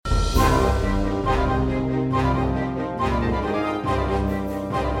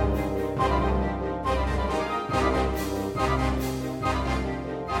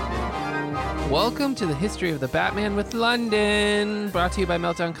Welcome to the History of the Batman with London, brought to you by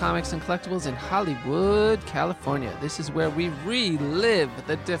Meltdown Comics and Collectibles in Hollywood, California. This is where we relive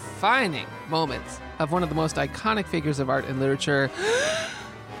the defining moments of one of the most iconic figures of art and literature,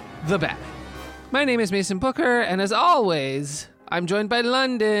 the Batman. My name is Mason Booker, and as always, I'm joined by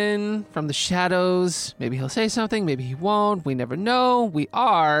London from the shadows. Maybe he'll say something, maybe he won't. We never know. We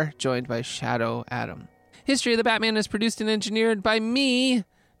are joined by Shadow Adam. History of the Batman is produced and engineered by me,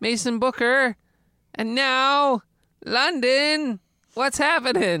 Mason Booker. And now, London, what's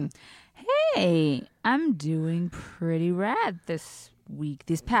happening? Hey, I'm doing pretty rad this week.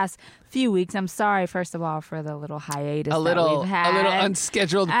 These past few weeks. I'm sorry, first of all, for the little hiatus that we've had. A little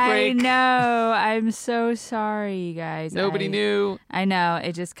unscheduled break. I know. I'm so sorry, you guys. Nobody knew. I know.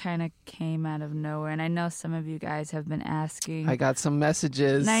 It just kind of came out of nowhere. And I know some of you guys have been asking. I got some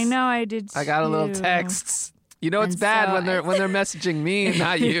messages. And I know I did too. I got a little texts. You know it's bad when they're messaging me and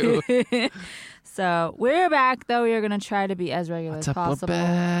not you. So we're back, though. We are going to try to be as regular as possible.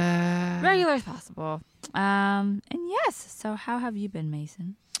 Regular as possible. And yes, so how have you been,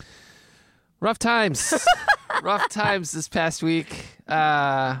 Mason? Rough times. Rough times this past week.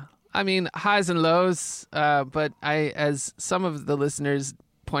 I mean, highs and lows. But as some of the listeners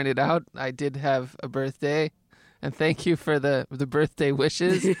pointed out, I did have a birthday. And thank you for the birthday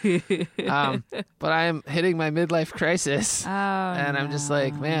wishes. But I am hitting my midlife crisis. And I'm just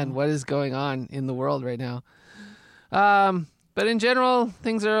like, man, what is going on in the world right now? But in general,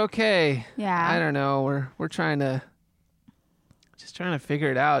 things are okay. Yeah. I don't know. We're trying to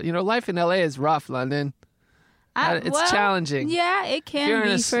figure it out. You know, life in LA is rough, London. It's challenging. Yeah, it can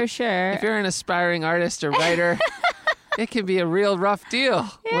be for sure. If you're an aspiring artist or writer, it can be a real rough deal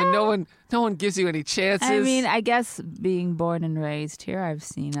when no one gives you any chances. I mean, I guess being born and raised here, I've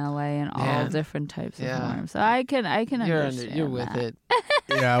seen LA in all different types of forms. So I can understand. You're with it.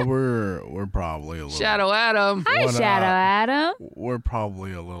 Yeah, we're probably a little. Shadow Adam. Hi, Shadow Adam. We're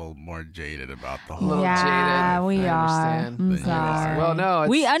probably a little more jaded about the whole. Jaded. We are. Understand. I'm sorry. Well, no,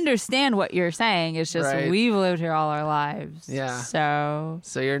 we understand what you're saying. It's just we've lived here all our lives. Yeah. So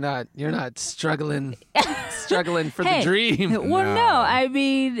you're not struggling for the dream. Well, no. I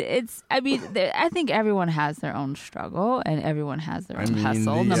mean, I think everyone has their own struggle and everyone has their own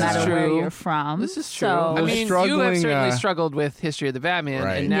hustle, no matter where you're from. This is true. So, I mean, you have certainly struggled with History of the Batman.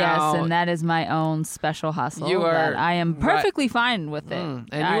 Right. And now, yes, and that is my own special hustle. I am perfectly fine with it. And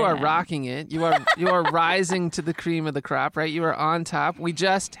you are rocking it. You are rising to the cream of the crop, right? You are on top. We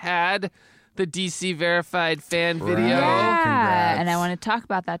just had the DC verified fan video. Yeah, Congrats. and I want to talk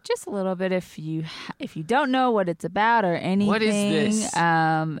about that just a little bit. If you don't know what it's about or anything, what is this?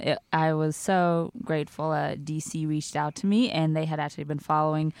 I was so grateful. DC reached out to me, and they had actually been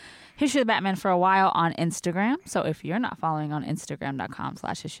following History of the Batman for a while on Instagram. So if you're not following on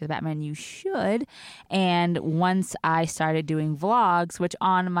Instagram.com/History of the Batman, you should. And once I started doing vlogs, which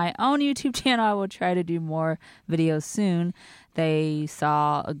on my own YouTube channel, I will try to do more videos soon. They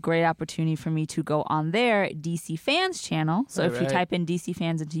saw a great opportunity for me to go on their DC Fans channel. So if you type in DC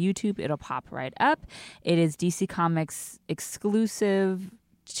Fans into YouTube, it'll pop right up. It is DC Comics exclusive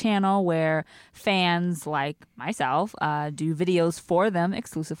channel where fans like myself do videos for them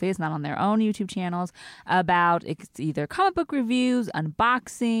exclusively. It's not on their own YouTube channels about either comic book reviews,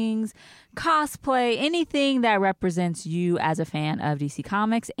 unboxings, cosplay, anything that represents you as a fan of DC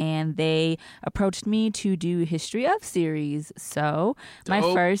Comics. And they approached me to do History of series. So my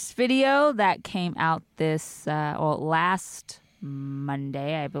first video that came out this last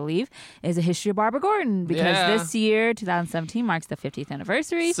Monday, I believe, is a history of Barbara Gordon because this year, 2017, marks the 50th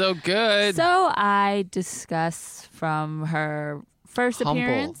anniversary. So good. So I discuss from her first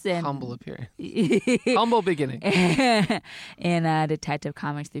appearance and humble appearance, humble beginning in Detective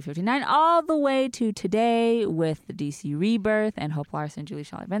Comics 359, all the way to today with the DC Rebirth and Hope Larson, Julie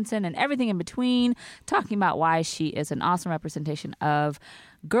Shawley Benson, and everything in between, talking about why she is an awesome representation of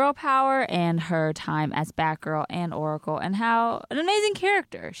girl power and her time as Batgirl and Oracle and how an amazing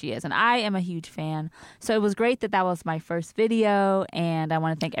character she is. And I am a huge fan. So it was great that was my first video, and I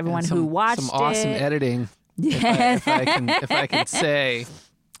want to thank everyone who watched it. Some awesome editing. Yes. If I can say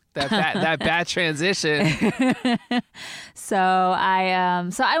that bat transition. So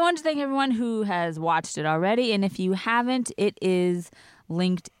I wanted to thank everyone who has watched it already, and if you haven't, it is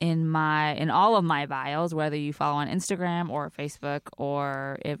linked in all of my bios, whether you follow on Instagram or Facebook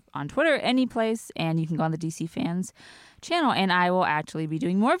or on Twitter, any place, and you can go on the DC Fans channel, and I will actually be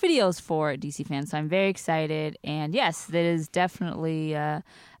doing more videos for DC Fans, so I'm very excited. And yes, that is definitely a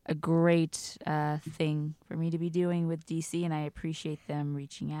a great thing for me to be doing with DC, and I appreciate them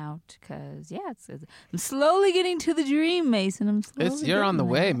reaching out because, I'm slowly getting to the dream, Mason. You're on the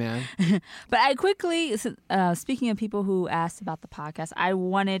way, man. man. But I quickly, speaking of people who asked about the podcast, I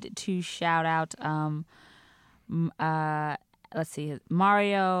wanted to shout out, let's see,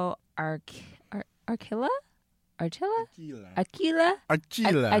 Mario Archila? Aquila. I'm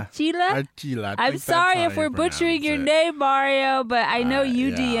sorry if we're butchering your name, Mario, but I know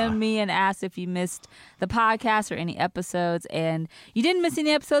you DM'd me and asked if you missed the podcast or any episodes, and you didn't miss any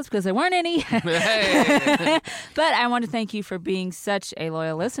episodes because there weren't any. But I want to thank you for being such a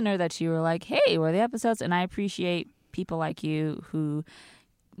loyal listener that you were like, hey, where are the episodes? And I appreciate people like you who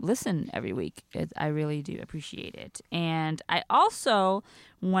listen every week. I really do appreciate it. And I also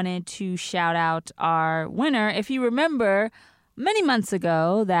wanted to shout out our winner. If you remember, many months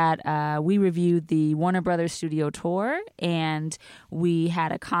ago that we reviewed the Warner Brothers Studio Tour, and we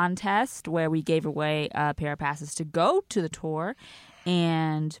had a contest where we gave away a pair of passes to go to the tour,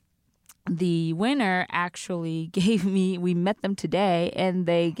 and the winner actually gave me, we met them today, and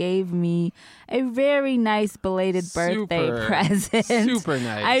they gave me a very nice belated birthday present. Super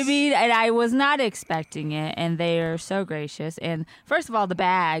nice. I mean, and I was not expecting it, and they are so gracious. And first of all, the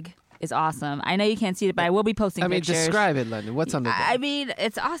bag is awesome. I know you can't see it, but I will be posting pictures. Describe it, London. What's on the bag? I mean,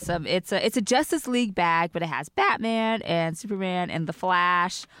 it's awesome. It's a Justice League bag, but it has Batman and Superman and the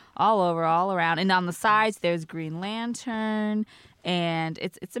Flash all around. And on the sides, there's Green Lantern. And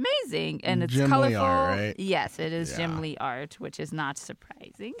it's amazing, and it's Jim colorful. Lee art, right? Yes, it is Jim Lee art, which is not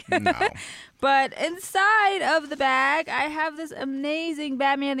surprising. No. But inside of the bag, I have this amazing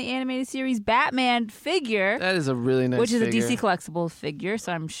Batman the Animated Series Batman figure. That is a really nice which is figure. a DC Collectibles figure,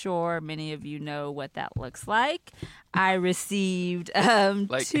 so I'm sure many of you know what that looks like. I received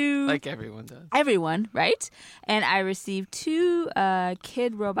two... Like everyone does. Everyone, right? And I received two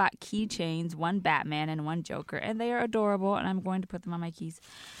Kid Robot keychains, one Batman and one Joker, and they are adorable, and I'm going to put them on my keys.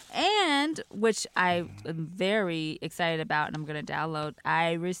 And, which I am very excited about and I'm going to download,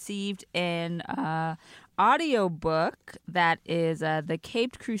 I received an audiobook that is The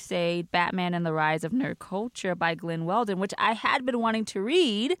Caped Crusade, Batman and the Rise of Nerd Culture by Glenn Weldon, which I had been wanting to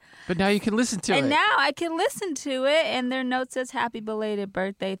read. But now you can listen to it. And now I can listen to it, and their note says, happy belated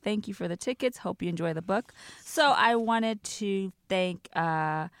birthday. Thank you for the tickets. Hope you enjoy the book. So I wanted to thank...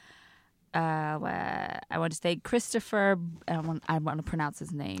 I want to say Christopher. I want to pronounce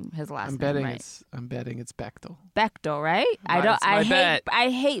his name, his last name right. I'm betting it's Bechtel. Bechtel, right? I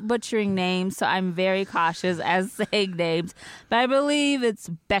hate butchering names, so I'm very cautious as saying names. But I believe it's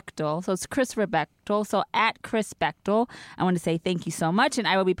Bechtel, so it's Christopher Bechtel. So at Chris Bechtel, I want to say thank you so much, and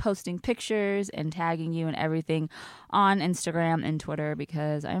I will be posting pictures and tagging you and everything on Instagram and Twitter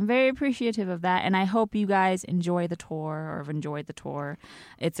because I'm very appreciative of that, and I hope you guys enjoy the tour or have enjoyed the tour.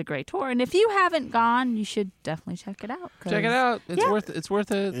 It's a great tour, and if you haven't gone, you should definitely check it out. Check it out. It's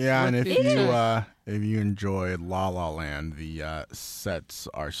worth it. Yeah, and if you enjoyed La La Land, the sets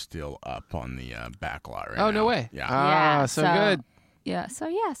are still up on the back lot right now. Oh, no way. Yeah. So good. Yeah,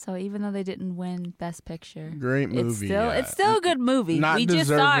 so even though they didn't win Best Picture, great movie. It's still a good movie. We just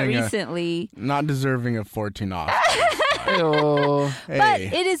saw it recently. Not deserving of 14 Oscars. But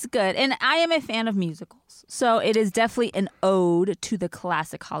it is good, and I am a fan of musicals, so it is definitely an ode to the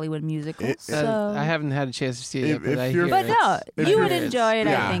classic Hollywood musicals. I haven't had a chance to see it, but I hear you would enjoy it.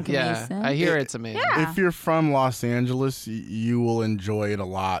 I think, Mason. I hear it's amazing. Yeah. If you're from Los Angeles, you will enjoy it a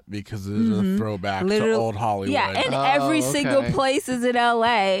lot because it is a throwback to old Hollywood. Yeah, and every single place is in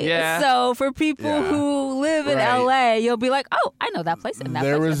L.A. Yeah. So for people who live in L.A., you'll be like, oh, I know that place. And that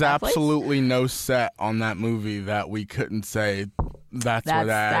there place, was absolutely no set on that movie that we couldn't say that's where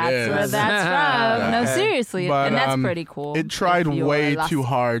that is. Where that's from. No, seriously. But, and that's pretty cool. It tried way too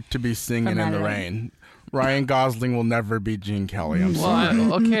hard to be Singing in the Rain. Ryan Gosling will never be Gene Kelly. I'm sorry.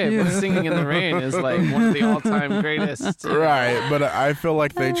 Okay, but Singing in the Rain is like one of the all-time greatest. Right, but I feel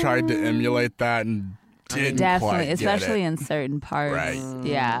like they tried to emulate that and didn't definitely, quite especially get it. in certain parts. Right.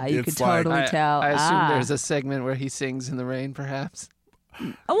 Yeah, you could It's like- totally tell. I assume there's a segment where he sings in the rain, perhaps.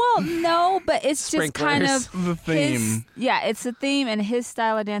 Well, no, but it's just kind of The theme. it's the theme and his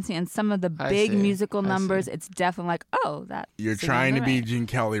style of dancing and some of the big musical numbers. It's definitely like, oh, that You're trying to be Gene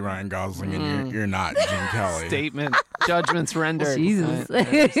Kelly, Ryan Gosling, and you're not Gene Kelly. Statement. Judgments rendered. Jesus. I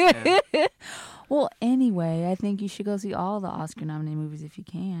understand. Well, anyway, I think you should go see all the Oscar-nominated movies if you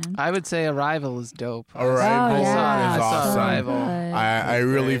can. I would say Arrival is dope. Arrival is I saw awesome. Arrival. I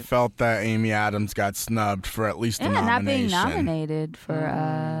really great. felt that Amy Adams got snubbed for at least a Yeah, not being nomination. nominated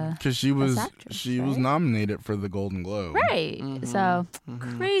for Because she was Best Actress, was right? nominated for the Golden Globe. right. So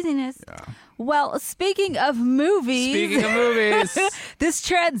craziness. Yeah. Well, speaking of movies, this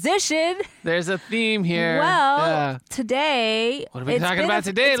transition. There's a theme here. Well, today. What are we talking about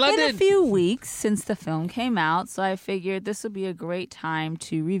today, London? It's been a few weeks since the film came out, so I figured this would be a great time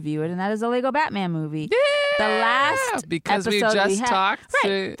to review it, and that is the Lego Batman movie. Yeah! The last because we episode just talked.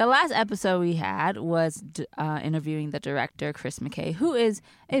 Right. The last episode we had was interviewing the director, Chris McKay, who is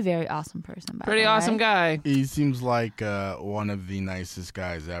a very awesome person, by Pretty the way. awesome guy. He seems like one of the nicest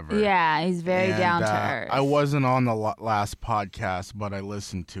guys ever. Yeah, he's very down to earth. I wasn't on the last podcast, but I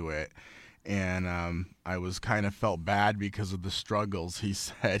listened to it, and I was kind of felt bad because of the struggles he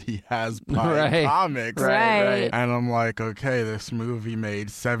said he has buying comics. Right. And I'm like, okay, this movie made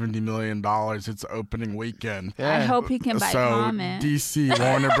 $70 million its opening weekend. Yeah. I hope he can buy comics. DC,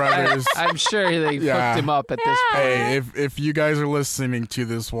 Warner Brothers. I'm sure they hooked him up at this point. Hey, if you guys are listening to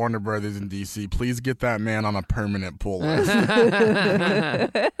this, Warner Brothers in DC, please get that man on a permanent pull list.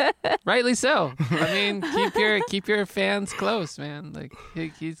 Rightly so. I mean, keep your fans close, man. Like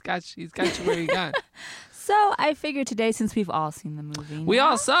he's got you where you got. So I figured today, since we've all seen the movie, we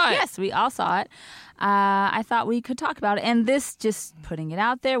all saw it. Yes, we all saw it. I thought we could talk about it, and this, just putting it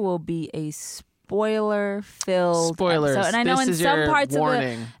out there, will be a spoiler-filled spoilers. episode. And I know this in is some your parts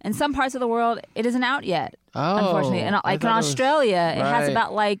warning. in some parts of the world, it isn't out yet. Oh, unfortunately, and like in Australia, it has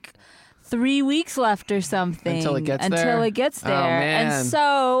about 3 weeks left or something until it gets there. Oh, man. And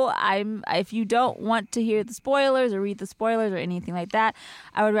so if you don't want to hear the spoilers or read the spoilers or anything like that,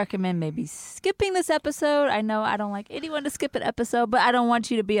 I would recommend maybe skipping this episode. I know I don't like anyone to skip an episode, but I don't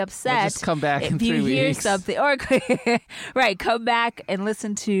want you to be upset. We'll just come back in 3 weeks. If you hear something, or come back and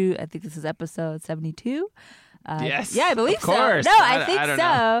listen to, I think this is episode 72. Yes. Yeah, I believe of course. so. No, I think I don't so.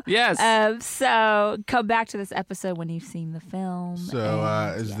 know. Yes. So come back to this episode when you've seen the film.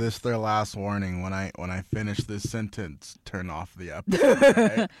 So is this their last warning? When I finish this sentence, turn off the episode.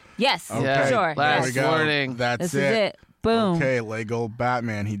 Right? Yes. Okay. Yeah. Sure. Last warning. That's this is it. Boom. Okay, Lego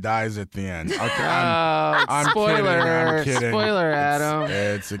Batman, he dies at the end. Okay, I'm spoiler. kidding. Spoiler, Adam.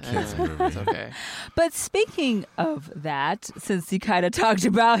 It's a kid's movie. It's okay. But speaking of that, since you kind of talked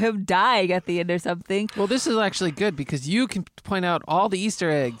about him dying at the end or something. Well, this is actually good because you can point out all the Easter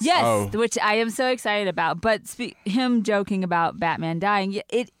eggs. Yes, which I am so excited about. But him joking about Batman dying,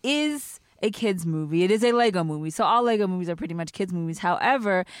 it is a kid's movie. It is a Lego movie. So all Lego movies are pretty much kids' movies.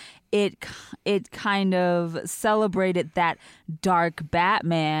 However, it kind of celebrated that dark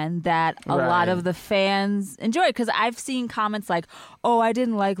Batman that a lot of the fans enjoyed. Because I've seen comments like, oh, I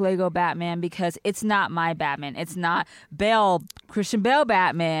didn't like Lego Batman because it's not my Batman. It's not Christian Bale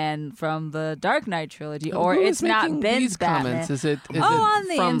Batman from the Dark Knight trilogy. Or Who it's is not making Ben's these Batman. comments? Is it on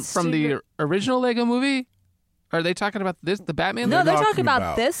the from the original Lego movie? Are they talking about the Batman? No, they're talking talking about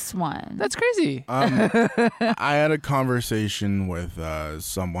about this one. That's crazy. I had a conversation with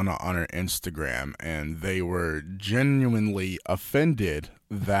someone on her Instagram, and they were genuinely offended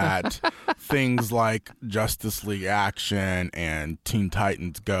that things like Justice League Action and Teen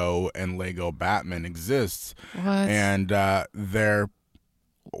Titans Go and Lego Batman exists. What? And they're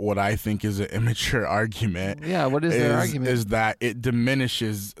what I think is an immature argument. Yeah, what is their argument? Is that it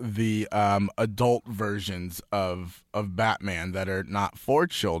diminishes the adult versions of Batman that are not for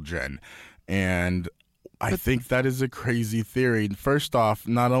children. And I think that is a crazy theory. First off,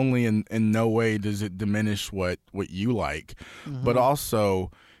 not only in no way does it diminish what you like, but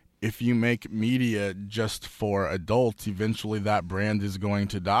also if you make media just for adults, eventually that brand is going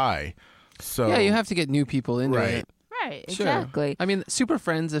to die. So yeah, you have to get new people into it. Right, Sure. exactly. I mean, Super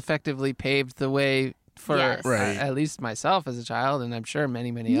Friends effectively paved the way for at least myself as a child, and I'm sure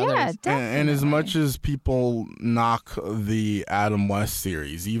many others. And as much as people knock the Adam West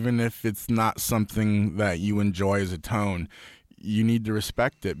series, even if it's not something that you enjoy as a tone, you need to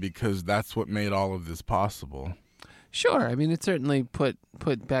respect it because that's what made all of this possible. Sure. I mean, it certainly put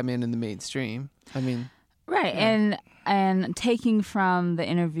Batman in the mainstream. I mean, right. Yeah. And taking from the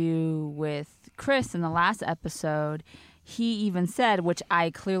interview with Chris in the last episode, he even said, which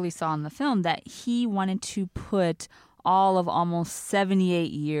I clearly saw in the film, that he wanted to put all of almost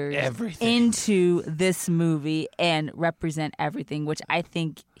 78 years into this movie and represent everything, which I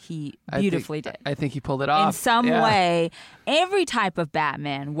think he beautifully did. I think he pulled it off. In some way, every type of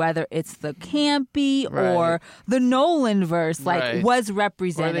Batman, whether it's the campy or the Nolan verse, was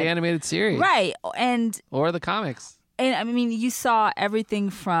represented. Or the animated series. Right. Or the comics. And I mean, you saw everything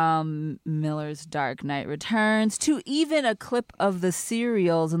from Miller's Dark Knight Returns to even a clip of the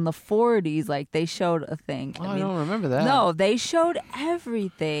serials in the 40s. Like, they showed a thing. I don't remember that. No, they showed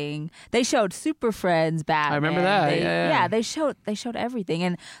everything. They showed Super Friends, Batman. I remember that. Yeah. They showed everything.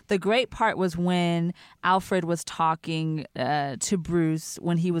 And the great part was when Alfred was talking to Bruce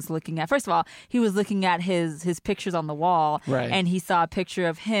when he was looking at. First of all, he was looking at his pictures on the wall, right. And he saw a picture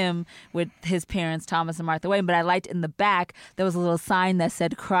of him with his parents, Thomas and Martha Wayne. But I liked in the back there was a little sign that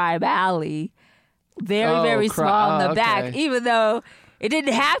said Crime Alley, very small in the back, even though it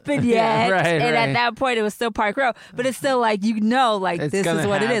didn't happen yet. Right, and at that point it was still Park Row, but it's still like, like it's this is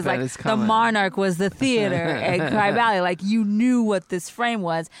what happen. It is. Like the Monarch was the theater at Crime Alley. Like, you knew what this frame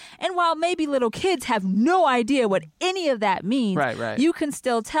was. And while maybe little kids have no idea what any of that means, right. you can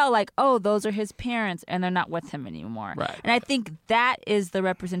still tell, like, oh, those are his parents and they're not with him anymore. Right. And I think that is the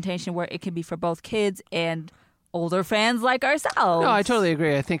representation where it can be for both kids and older fans like ourselves. No, I totally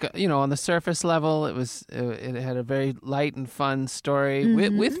agree. I think, on the surface level, it had a very light and fun story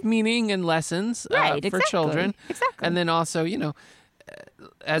with meaning and lessons for children. Exactly. And then also,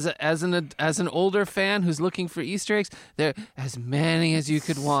 as an older fan who's looking for Easter eggs, there are as many as you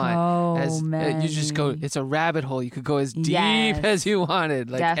could want. Many. You just go. It's a rabbit hole. You could go as deep as you wanted.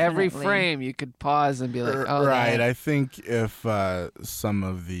 Like every frame, you could pause and be like, "Oh, right." man. I think if some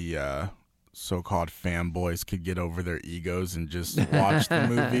of the so-called fanboys could get over their egos and just watch the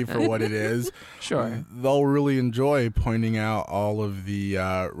movie for what it is, sure, they'll really enjoy pointing out all of the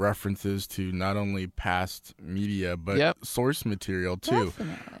references to not only past media but source material too.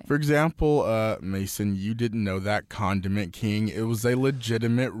 Definitely. For example, Mason, you didn't know that Condiment King, it was a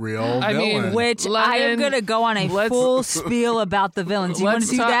legitimate real villain. Which I am going to go on a full spiel about the villains. You want to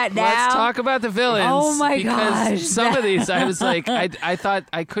do that now? Let's talk about the villains. Oh my gosh. Because some of these, I was like, I thought,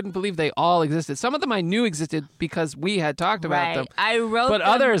 I couldn't believe they all existed. Some of them I knew existed because we had talked about them. I wrote but them,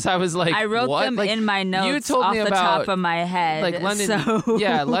 others, I was like, I wrote what? them like, in my notes you told off me the about, top of my head. Like London,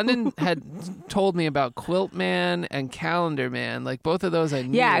 so. London had told me about Quilt Man and Calendar Man. Like both of those I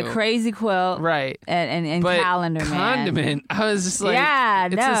knew. Yeah, Crazy Quilt. Right. And but Calendar Man. Condiment, I was just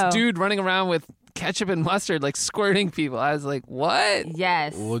like, it's this dude running around with ketchup and mustard, like squirting people. I was like, what?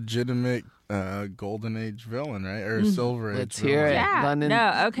 Yes. Legitimate Golden Age villain, right? Or Silver Age Let's villain. hear it. Yeah. London,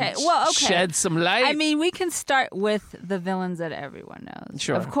 no, okay. Well, okay. Shed some light. I mean, we can start with the villains that everyone knows.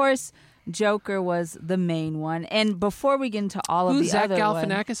 Sure. Of course, Joker was the main one. And before we get into all of the Zach other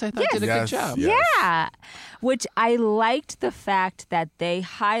Galifianakis, I thought, did a good job. Yes. Yeah. Which I liked the fact that they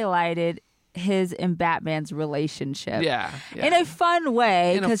highlighted his and Batman's relationship. Yeah. In a fun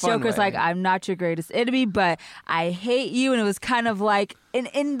way, In a because fun Joker's way. like, I'm not your greatest enemy, but I hate you. And it was kind of like,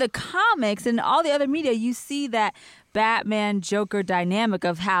 in the comics and all the other media, you see that Batman-Joker dynamic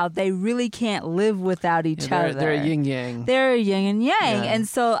of how they really can't live without each other. They're a yin-yang. They're yin and yang. Yeah. And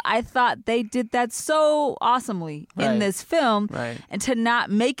so I thought they did that so awesomely in this film. Right. And to not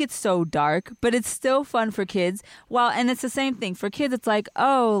make it so dark, but it's still fun for kids. And it's the same thing. For kids, it's like,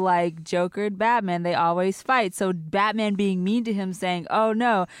 oh, like Joker and Batman, they always fight. So Batman being mean to him, saying, oh,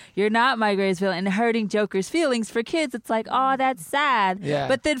 no, you're not my greatest villain, and hurting Joker's feelings. For kids, it's like, oh, that's sad. Yeah.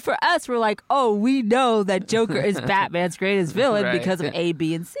 But then for us, we're like, oh, we know that Joker is Batman's greatest villain Right. because of A,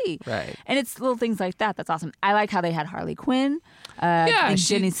 B, and C. Right. And it's little things like that. That's awesome. I like how they had Harley Quinn. Yeah, I think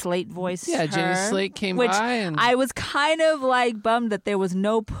Jenny Slate voiced her. Jenny Slate came which by. And I was kind of like bummed that there was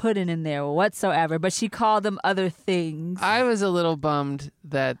no pudding in there whatsoever, but she called them other things. I was a little bummed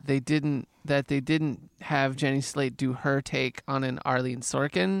that they didn't have Jenny Slate do her take on an Arlene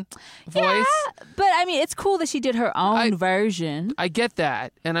Sorkin voice. Yeah, but I mean, it's cool that she did her own version. I get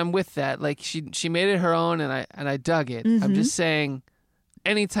that, and I'm with that. Like she made it her own, and I dug it. I'm just saying,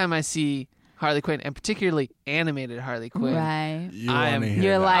 anytime I see Harley Quinn, and particularly animated Harley Quinn, Right.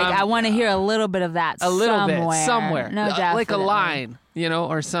 You're like, I want to hear a little bit of that a little somewhere. bit, No, like a definitely. line,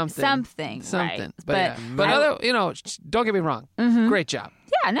 or something. Something, right. But I- other, don't get me wrong, great job.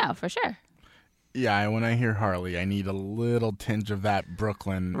 Yeah, no, for sure. Yeah, when I hear Harley, I need a little tinge of that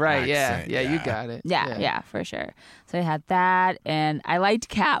Brooklyn Right? accent. Yeah, you got it. Yeah, for sure. So I had that, and I liked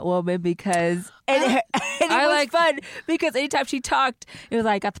Catwoman because it was fun because anytime she talked, it was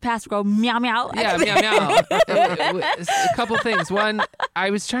like got the password go meow meow. Yeah, meow meow. A couple things. One, I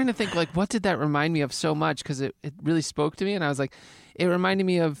was trying to think, like, what did that remind me of so much? Because it really spoke to me, and I was like, it reminded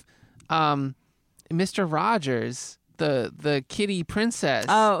me of Mr. Rogers, the kitty princess.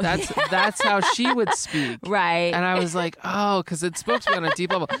 Oh. That's how she would speak. Right. And I was like, oh, because it spoke to me on a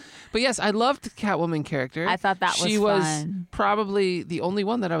deep level. But yes, I loved the Catwoman character. I thought that was she was fun. probably the only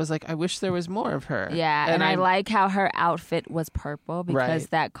one that I was like, I wish there was more of her. Yeah, and I like how her outfit was purple because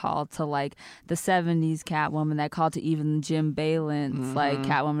that called to like the 70s Catwoman, that called to even Jim Balint's like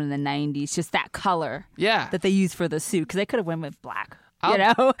Catwoman in the 90s. Just that color that they used for the suit, because they could have went with black. You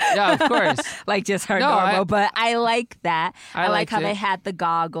know? Yeah, of course. Like just her normal. But I like that. I like how they had the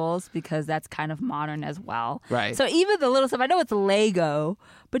goggles, because that's kind of modern as well. Right. So even the little stuff, I know it's Lego,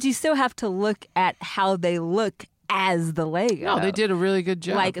 but you still have to look at how they look as the Lego. No, they did a really good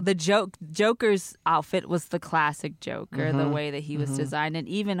job. Like the Joker's outfit was the classic Joker, the way that he was designed. And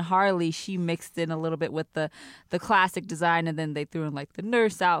even Harley, she mixed in a little bit with the classic design, and then they threw in like the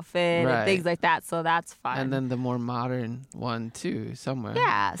nurse outfit and things like that. So that's fun. And then the more modern one too, somewhere.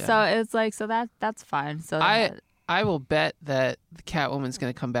 Yeah. So it's like, so that's fun. So I will bet that the Catwoman's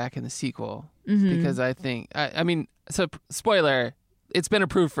going to come back in the sequel, because I think I mean, so spoiler, it's been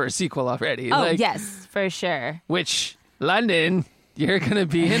approved for a sequel already. Oh, yes, for sure. Which, London, you're going to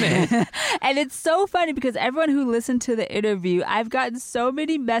be in it. And it's so funny because everyone who listened to the interview, I've gotten so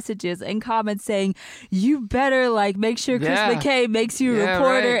many messages and comments saying, you better like make sure Chris McKay makes you a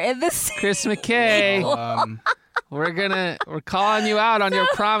reporter in the sequel. Chris McKay. We're calling you out on your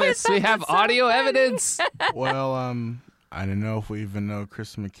promise. We have audio evidence. Well, I don't know if we even know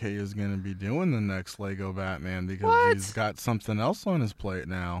Chris McKay is going to be doing the next Lego Batman, because he's got something else on his plate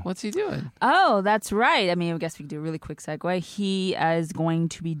now. What's he doing? Oh, that's right. I mean, I guess we could do a really quick segue. He is going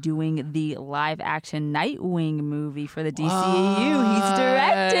to be doing the live-action Nightwing movie for the DCEU. He's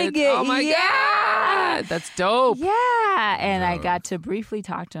directing it. Oh, my God. That's dope. Yeah. And I got to briefly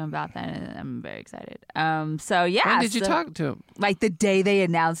talk to him about that, and I'm very excited. So, yeah. When did you talk to him? Like the day they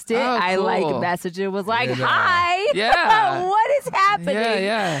announced it. Oh, I cool. like messaged him, was like, hi. Yeah. What is happening?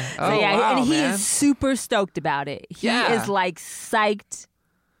 Yeah. So Oh, wow, and he man. is super stoked about it. He is like psyched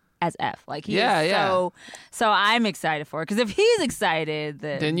as F. Like he is so I'm excited for it, because if he's excited,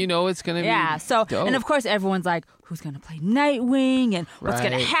 then you know it's gonna be So dope. and of course everyone's like, who's gonna play Nightwing and what's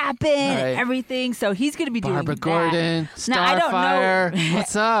gonna happen and everything. So he's gonna be doing Barbara that. Gordon, Now, I don't Starfire. know.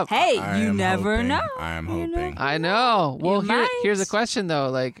 What's up? Hey, I you am never hoping. know. I am You know? hoping. I know. Well, You here's a might. question though.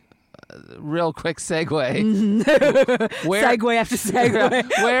 Like, real quick segue. Where Segue after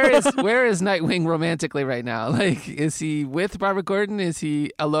segue. where is Nightwing romantically right now? Like, is he with Barbara Gordon? Is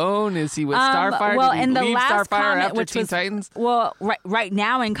he alone? Is he with Starfire? Well, Did he in the leave last Starfire comment, after which Teen was Titans? well, right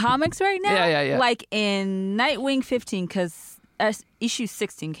now in comics, right now, Yeah. like in Nightwing 15, because issue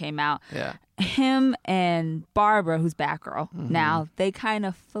 16 came out. Yeah. Him and Barbara, who's Batgirl, now they kind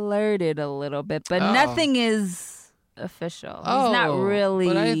of flirted a little bit, but nothing is official. He's not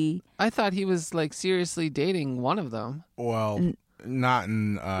really. But I thought he was like seriously dating one of them. Well, not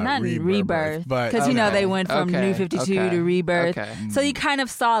in not in Rebirth, but because you know they went from Okay, New 52 okay, to Rebirth, okay. so you kind of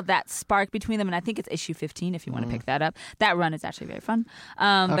saw that spark between them, and I think it's issue 15 if you want to pick that up. That run is actually very fun.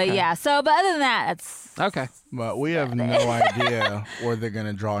 But Okay. yeah, but other than that, that's Okay. But we have no idea where they're going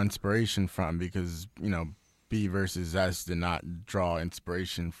to draw inspiration from, because, B versus S did not draw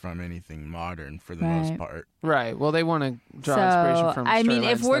inspiration from anything modern for the most part. Right. Well, they want to draw inspiration from. I mean,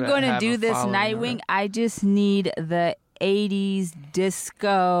 if storylines we're that going to have do a this following, Nightwing, right? I just need the 80s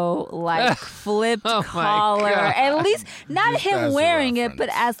disco like flipped Oh my collar. God. At least not Just him as a wearing it, but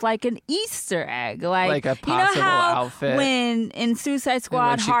reference. as like an Easter egg. Like a you know possible how outfit. when in Suicide And Squad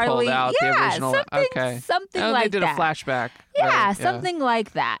when she Harley pulled out the original. something Oh, like they did that. a flashback. Yeah, right, something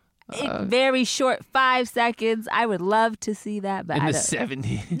like that. Very short, 5 seconds. I would love to see that, but in I the don't.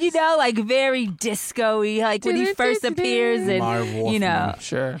 70s. Like very disco-y, like when he first appears in, Marv Wolfman.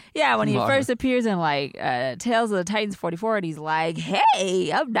 Sure. yeah, when he Marv. first appears in like Tales of the Titans 44, and he's like,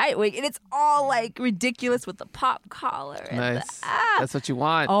 "Hey, I'm Nightwing," and it's all like ridiculous with the pop collar. And Nice. the, That's what you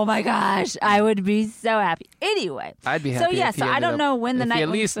want. oh my gosh, I would be so happy. Anyway, I'd be happy. So yeah, if he so I ended don't up- know when the if he at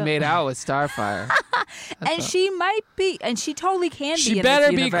Nightwing least film- made out with Starfire. and she might be, and she totally can be. She in better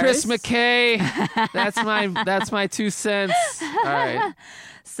this be universe. Chris McKay. That's my 2 cents. All right.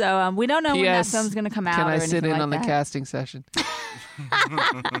 So we don't know when that P.S. film's going to come out. Can or I sit anything in like on the that. casting session?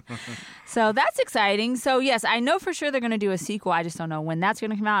 So that's exciting. So yes, I know for sure they're going to do a sequel. I just don't know when that's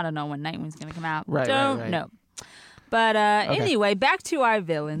going to come out. I don't know when Nightwing's going to come out. Right, Don't right. know. But anyway, back to our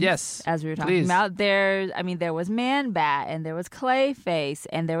villains. Yes, as we were talking please. about. There was Man-Bat, and there was Clayface,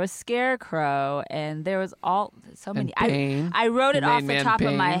 and there was Scarecrow, and there was so many. Bane. I wrote it The off main the man, top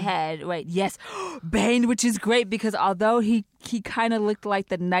of my Bane. head. Wait, yes, Bane, which is great because although he kind of looked like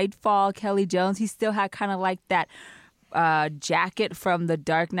the Nightfall Kelly Jones, he still had kind of like that jacket from The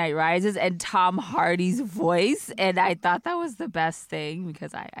Dark Knight Rises and Tom Hardy's voice, and I thought that was the best thing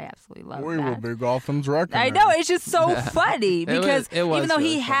because I absolutely love We that. will be Gotham's reckoner. I know, it's just so funny because it was even though really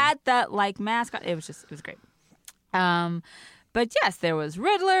he funny. had that like mascot, it was great. But yes, there was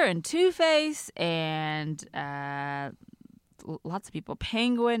Riddler and Two-Face and lots of people.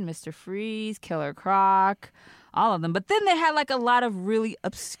 Penguin, Mr. Freeze, Killer Croc, all of them. But then they had like a lot of really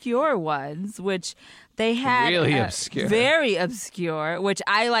obscure ones, which they had Really obscure. very obscure. Which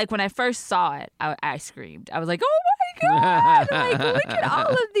I like when I first saw it. I screamed. I was like, "Oh my god! Like look at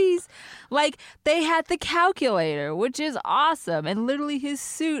all of these!" Like they had the calculator, which is awesome, and literally his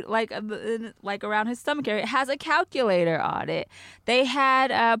suit, like around his stomach area, has a calculator on it. They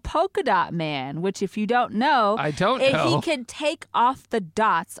had Polka Dot Man, which if you don't know, I don't know. He can take off the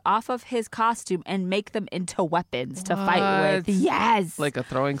dots off of his costume and make them into weapons to fight with. What? Yes, Like a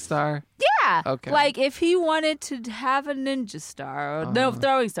throwing star? yeah. Okay. Like if he wanted to have a ninja star or no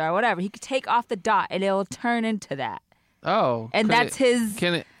throwing star or whatever, he could take off the dot and it'll turn into that. Oh. And could that's his.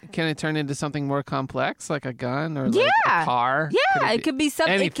 Can it turn into something more complex, like a gun or like Yeah. a car? Yeah, it could be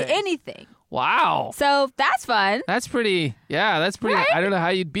something. anything? Anything. Wow. So that's fun. That's pretty. Yeah, that's pretty. Right? I don't know how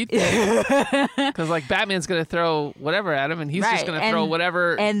you'd beat that because like Batman's gonna throw whatever at him, and he's just Right. gonna throw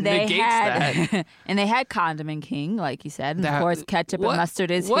whatever And they negates had, that. and they had Condiment King, like you said, and That- of course ketchup what- and mustard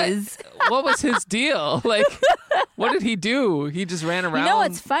is what- his. What was his deal? Like, what did he do? He just ran around. You know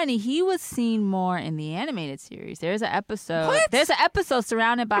what's funny? He was seen more in the animated series. There's an episode. What? There's an episode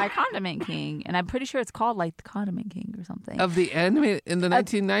surrounded by Condiment King, and I'm pretty sure it's called like the Condiment King or something. of the anime in the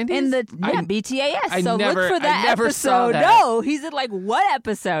 1990s. In the I- BTAS. I So never- look for that I never saw episode. that. No, he's in like what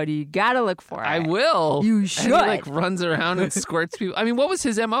episode? You gotta look for it. I will. You And should. he like runs around and squirts people. I mean, what was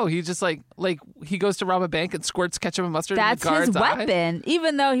his MO? He just like he goes to rob a bank and squirts ketchup and mustard. That's in the his guard's eye? weapon.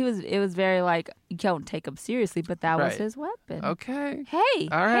 Even though it was very like you don't take him seriously, but that was Right. his weapon. Okay. Hey.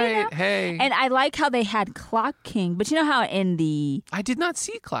 All hey now. right. Hey. And I like how they had Clock King, but you know how in the I did not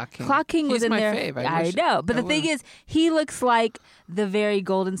see Clock King. Clock King was He's in my there. fave. I wish know, but I the thing would. is, he looks like the very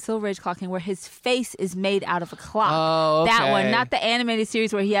gold and silver age Clock King, where his face is made out of a clock. Oh, That one, okay. not the animated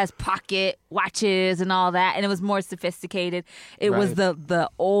series where he has pocket watches and all that, and it was more sophisticated. It was Right. the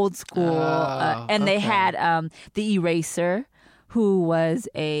old school, Oh, and they okay. had the Eraser, who was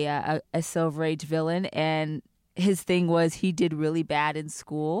a Silver Age villain, and his thing was he did really bad in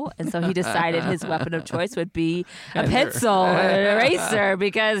school, and so he decided his weapon of choice would be a pencil, an eraser,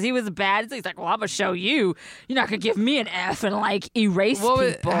 because he was bad. So he's like, well, I'm going to show you. You're not going to give me an F and like erase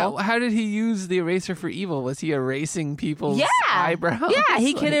people. How did he use the eraser for evil? Was he erasing people's eyebrows? Yeah,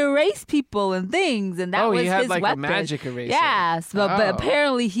 he could Like- erase people and things, and that Oh, was he had his like weapon. a magic eraser. Yes, but Oh.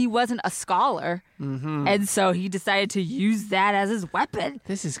 apparently he wasn't a scholar, Mm-hmm. and so he decided to use that as his weapon.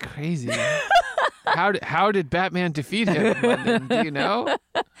 This is crazy. How did Batman defeat him? London? Do you know?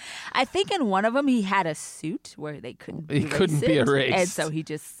 I think in one of them he had a suit where they couldn't. He erase couldn't be it, erased. and so he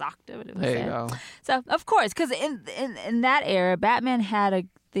just socked him. And it was There you sad. go. So of course, because in that era, Batman had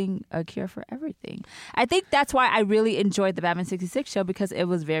a cure for everything. I think that's why I really enjoyed the Batman 66 show, because it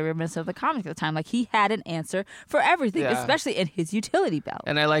was very reminiscent of the comics at the time. Like he had an answer for everything, Yeah. especially in his utility belt.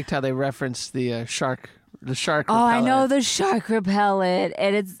 And I liked how they referenced the shark. The shark. Oh, I repellent. know, the shark repellent,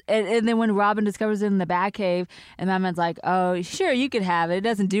 and then when Robin discovers it in the Batcave, and Batman's like, "Oh, sure, you can have it. It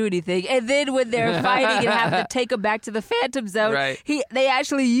doesn't do anything." And then when they're fighting and have to take him back to the Phantom Zone, Right. they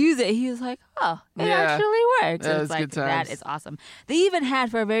actually use it. He was like, "Oh, it Yeah. actually works." That And was it's like good times. that is awesome. They even had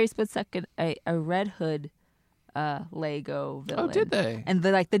for a very split second a Red Hood Lego villain. Oh, did they? And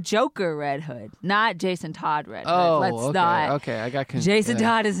the Joker Red Hood, not Jason Todd Red Hood. Oh, Let's okay. not. Okay, I got confused. Jason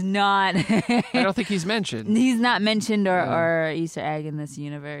Todd is not. I don't think he's mentioned. He's not mentioned or Easter egg in this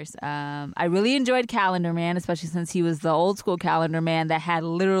universe. I really enjoyed Calendar Man, especially since he was the old school Calendar Man that had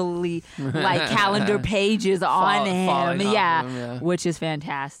literally like calendar pages on him. falling off Yeah, of him, yeah. which is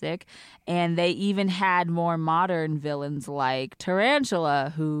fantastic. And they even had more modern villains like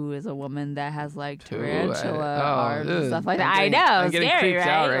Tarantula, who is a woman that has like tarantula arms and stuff like that. I know, I'm getting scary, creeped right?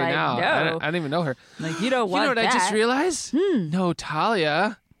 out right Like, now. No. I don't even know her. Like you don't You want know what that. I just realized? No,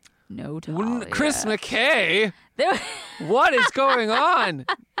 Talia. No, Talia. Chris McKay. There- What is going on?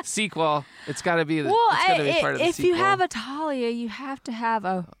 Sequel. It's got to be. Well, it's gotta be part of the if sequel. you have a Talia, you have to have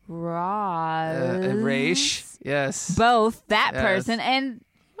a Roz. a Raish. Yes. Both that Yes. person, and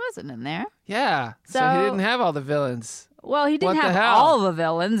he wasn't in there. Yeah. So he So- didn't have all the villains. Well, he didn't What the have hell? all the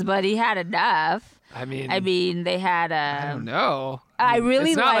villains, but he had enough. I mean, they had I don't know. I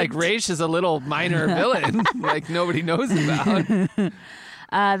really It's not liked- like Raish is a little minor villain like nobody knows about.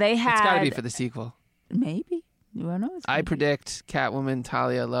 They had. It's got to be for the sequel. maybe. Who knows? I predict Catwoman,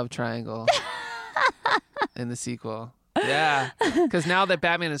 Talia, love triangle in the sequel. Yeah, because now that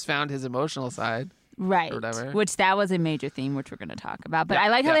Batman has found his emotional side. Right. Or whatever. Which that was a major theme, which we're going to talk about. But Yeah, I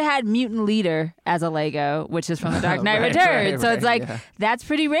like how yeah. they had Mutant Leader as a Lego, which is from The Dark Knight Right, Returns. right, so it's right, like, yeah. that's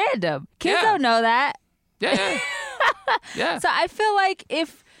pretty random. Kids Yeah. don't know that. Yeah. Yeah. So I feel like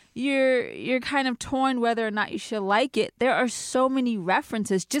if you're kind of torn whether or not you should like it, there are so many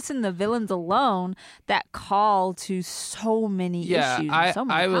references just in the villains alone that call to so many issues. And so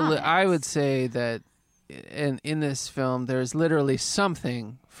many I would comics. say that in this film there's literally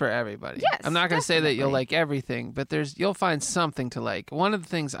something for everybody. Yes, I'm not going to say that you'll definitely. like everything, but you'll find something to like. One of the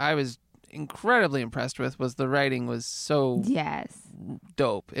things I was incredibly impressed with was the writing was so Yes.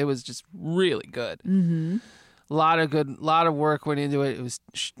 dope. It was just really good. Mm-hmm. lot of work went into it.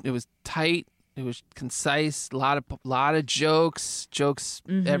 It was tight. It was concise. A lot of jokes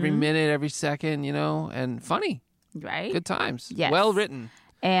every minute, every second, and funny. Right? Good times. Yes. Well written.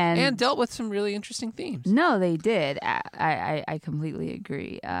 And And dealt with some really interesting themes. no, they did. I completely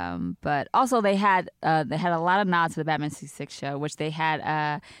agree. But also they had a lot of nods to the Batman 66 show, which they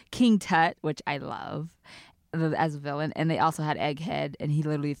had King Tut, which I love, as a villain, and they also had Egghead, and he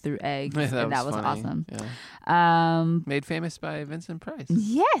literally threw eggs, and that was funny. awesome. Yeah. Made famous by Vincent Price.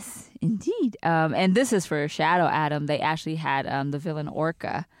 Yes, indeed. And this is for Shadow Adam. They actually had the villain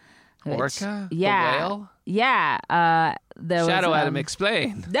Orca. which- Orca? Yeah. The whale? Yeah. There Shadow was, Adam,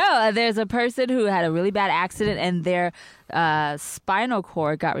 explain. No, there's a person who had a really bad accident and their spinal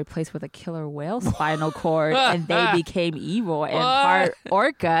cord got replaced with a killer whale spinal cord, and they became evil and part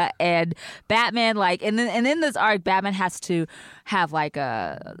orca. And Batman, and in this arc, Batman has to have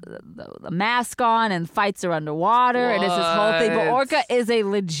a mask on and fights are underwater, and it's this whole thing. But What? Orca is a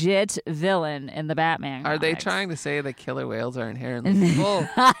legit villain in the Batman. Are they comics. trying to say that killer whales are inherently evil?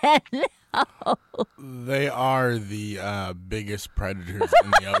 They are the biggest predators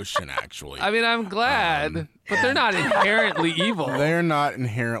in the ocean, actually. I mean, I'm glad, but they're not inherently evil. They're not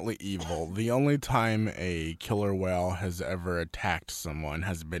inherently evil. The only time a killer whale has ever attacked someone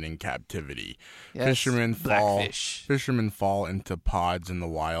has been in captivity. Yes, Fishermen blackfish. fall into pods in the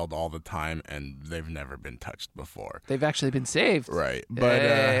wild all the time, and they've never been touched before. They've actually been saved. Right, but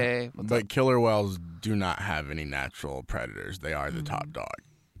Hey, what's but killer whales do not have any natural predators. They are the top dog.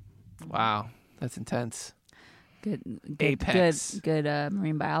 Wow, that's intense. Good Apex. good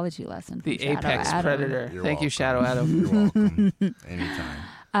marine biology lesson. The from Shadow apex Adam. predator. You're Thank you, welcome. Shadow Adam. You're welcome. Anytime.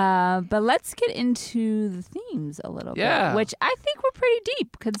 But let's get into the themes a little Yeah. bit, which I think were pretty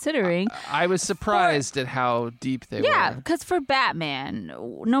deep considering. I was surprised at how deep they Yeah, were. because for Batman,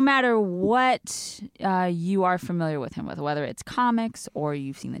 no matter what you are familiar with him with, whether it's comics or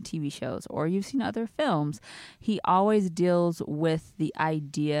you've seen the TV shows or you've seen other films, he always deals with the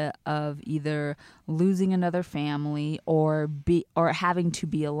idea of either losing another family or having to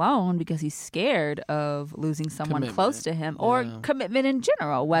be alone because he's scared of losing someone close to him, or commitment in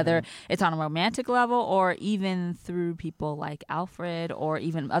general, whether it's on a romantic level or even through people like Alfred or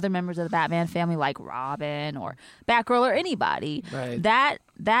even other members of the Batman family like Robin or Batgirl or anybody. Right.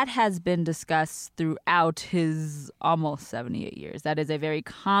 That has been discussed throughout his almost 78 years. That is a very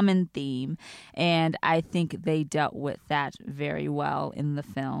common theme, and I think they dealt with that very well in the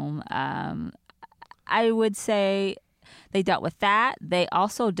film. I would say they dealt with that. They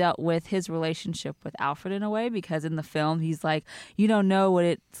also dealt with his relationship with Alfred in a way, because in the film he's like, you don't know what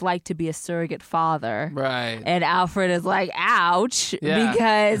it's like to be a surrogate father. Right. And Alfred is like, ouch, Yeah.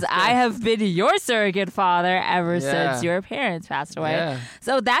 because I have been your surrogate father ever Yeah. since your parents passed away. Yeah.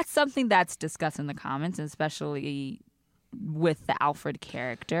 So that's something that's discussed in the comments, especially with the Alfred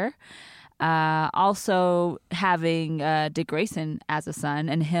character. Also having Dick Grayson as a son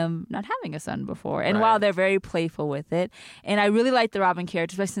and him not having a son before. And Right. while they're very playful with it, and I really like the Robin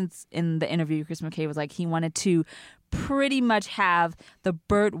character, especially since in the interview Chris McKay was like he wanted to pretty much have the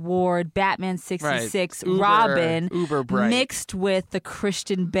Burt Ward Batman 66 Right. Robin Uber bright. mixed with the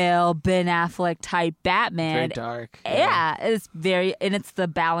Christian Bale Ben Affleck type Batman. Very dark. Yeah, it's it's the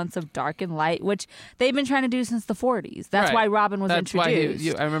balance of dark and light, which they've been trying to do since the 40s. That's Right. why Robin was That's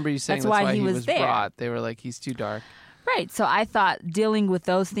introduced. why I remember you saying That's why he was was there. brought. They were like, he's too dark. Right. So I thought dealing with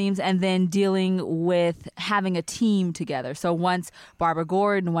those themes and then dealing with having a team together. So once Barbara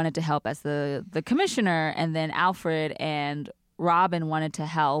Gordon wanted to help as the commissioner, and then Alfred and Robin wanted to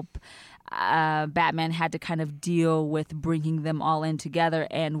help, Batman had to kind of deal with bringing them all in together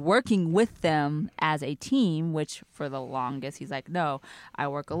and working with them as a team, which for the longest he's like, no, I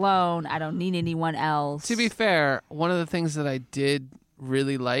work alone. I don't need anyone else. To be fair, one of the things that I did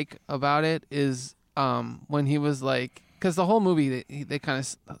really like about it is when he was like, because the whole movie they kind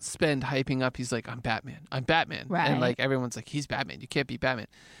of spend hyping up. He's like, I'm Batman, Right. and like everyone's like, he's Batman. You can't be Batman.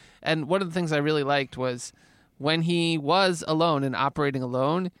 And one of the things I really liked was when he was alone and operating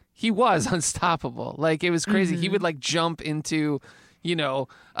alone, he was unstoppable. Like, it was crazy. He would like jump into, you know,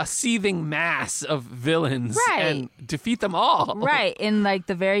 a seething mass of villains and defeat them all. Right. In like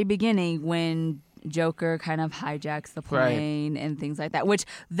the very beginning when Joker kind of hijacks the plane and things like that, which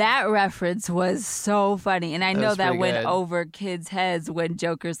that reference was so funny. And I know that went over kids' heads when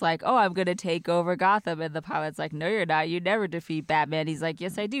Joker's like, oh, I'm going to take over Gotham. And the pilot's like, no, you're not. You never defeat Batman. He's like,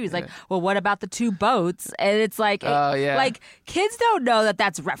 yes, I do. He's like, well, what about the 2 boats? And it's like, like kids don't know that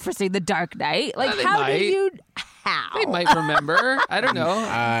that's referencing the Dark Knight. Like, how do you... How? They might remember. I don't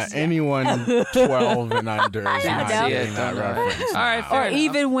know. Anyone 12 and under is not getting that reference. All right, or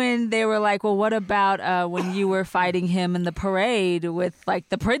even when they were like, well, what about when you were fighting him in the parade with like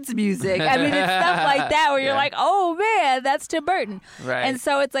the Prince music? I mean, it's stuff like that where you're like, oh man, that's Tim Burton. Right. And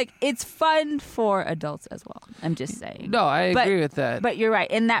so it's like, it's fun for adults as well. I'm just saying. No, I agree with that. But you're right.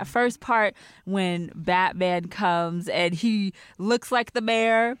 In that first part, when Batman comes and he looks like the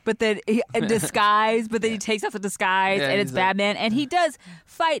mayor, but then in disguise, but then he takes off the disguise and it's Batman, and he does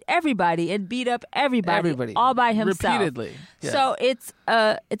fight everybody and beat up everybody all by himself repeatedly. So it's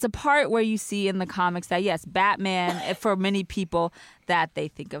a part where you see in the comics that yes, Batman, for many people, that they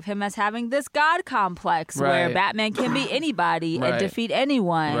think of him as having this god complex where Batman can be anybody and defeat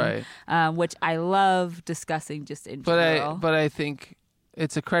anyone, which I love discussing just in general. But I think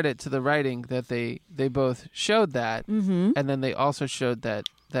it's a credit to the writing that they both showed that, and then they also showed that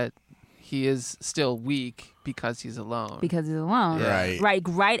he is still weak because he's alone. Because he's alone. Yeah.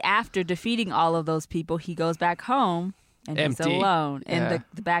 Right after defeating all of those people, he goes back home and empty. He's alone. And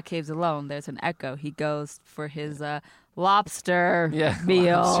the Batcave's alone. There's an echo. He goes for his lobster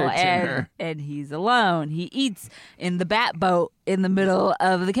meal lobster and he's alone. He eats in the bat boat in the middle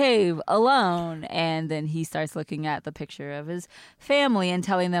of the cave alone, and then he starts looking at the picture of his family and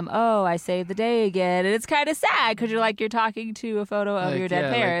telling them, oh, I saved the day again. And it's kind of sad because you're talking to a photo of your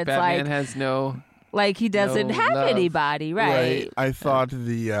dead parents. Like Batman has no... Like he doesn't have anybody, right? I thought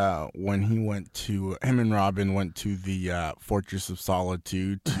when him and Robin went to the Fortress of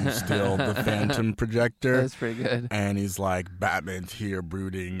Solitude to steal the Phantom projector. That's pretty good. And he's like, Batman's here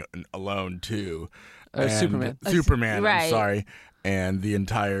brooding alone too. Superman. Superman, right. I'm sorry. And the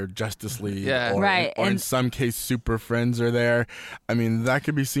entire Justice League, or and in some case, Super Friends are there. I mean, that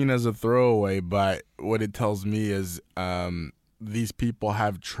could be seen as a throwaway, but what it tells me is these people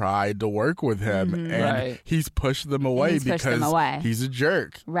have tried to work with him, and he's pushed them away because he's a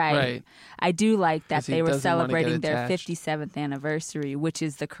jerk. Right. I do like that they were celebrating their attached. 57th anniversary, which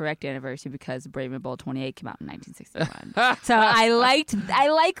is the correct anniversary because Brave and Bold 28 came out in 1961. So I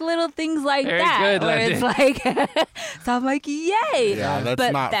like little things like Very that, good, where it's like, so I'm like, yay! Yeah,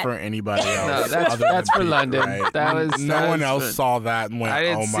 that's not for anybody else. No, that's for London. Right? No one else saw that and went, I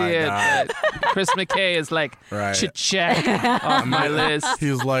didn't oh my see it, God. but Chris McKay is like, check off my list.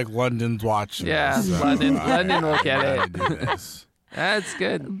 He's like, London's watching. Yeah, this, so London I look at gotta it. do this. That's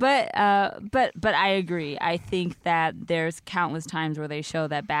good. But I agree. I think that there's countless times where they show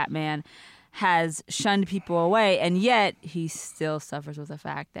that Batman has shunned people away, and yet he still suffers with the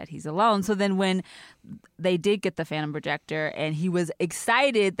fact that he's alone. So then when they did get the Phantom projector and he was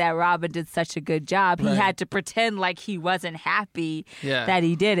excited that Robin did such a good job, he had to pretend like he wasn't happy that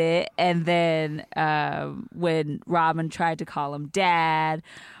he did it. And then when Robin tried to call him Dad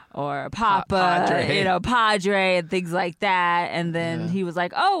or Papa, Padre and things like that. And then he was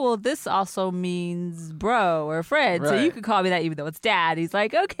like, oh, well, this also means bro or friend. So you could call me that even though it's Dad. He's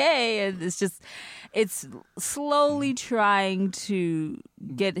like, okay. And it's slowly trying to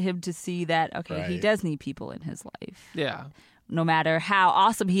get him to see that, okay, he does need people in his life. Yeah. No matter how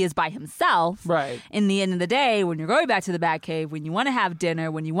awesome he is by himself, in the end of the day, when you're going back to the Batcave, when you want to have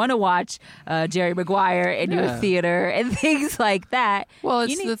dinner, when you want to watch Jerry Maguire in your theater and things like that, well,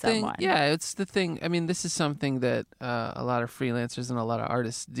 it's you need the someone. thing. Yeah, it's the thing. I mean, this is something that a lot of freelancers and a lot of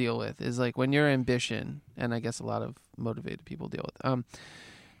artists deal with. Is like when your ambition, and I guess a lot of motivated people deal with.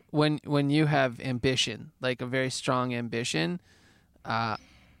 When you have ambition, like a very strong ambition,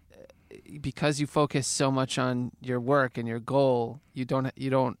 because you focus so much on your work and your goal, you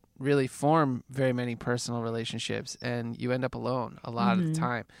don't really form very many personal relationships, and you end up alone a lot of the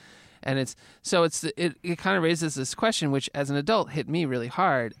time. And it kind of raises this question, which as an adult hit me really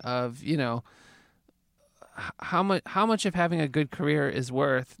hard, of how much of having a good career is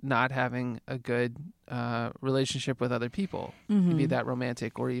worth not having a good relationship with other people, be that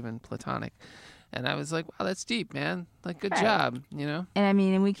romantic or even platonic. And I was like, wow, that's deep, man. Like, good Right. job, you know? And I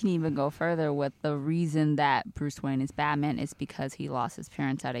mean, and we can even go further with the reason that Bruce Wayne is Batman is because he lost his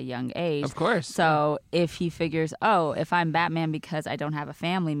parents at a young age. Of course. So if he figures, oh, if I'm Batman because I don't have a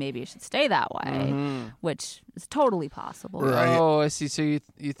family, maybe I should stay that way, Mm-hmm. which is totally possible. Right. Oh, I see. So you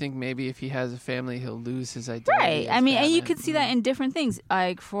think maybe if he has a family, he'll lose his identity? Right. as I mean, and you Batman. could see that in different things.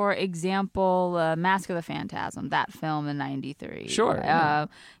 Like, for example, Mask of the Phantasm, that film in '93. Sure, yeah.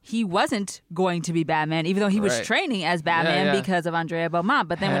 He wasn't going to be Batman, even though he was Right. training as Batman Yeah, yeah. because of Andrea Beaumont.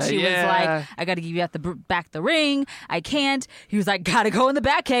 But then when Hell she was yeah. like, I got to give you back the ring, I can't. He was like, got to go in the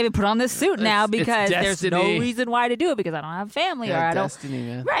Batcave and put on this suit now It's because there's no destiny. reason why to do it because I don't have a family or Yeah, I don't. destiny,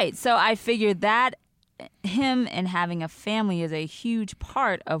 man. Right. So I figured that him and having a family is a huge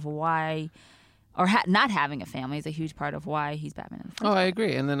part of why, or not having a family is a huge part of why he's Batman in the first Oh, I place.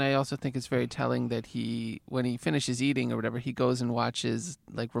 agree. And then I also think it's very telling that when he finishes eating or whatever, he goes and watches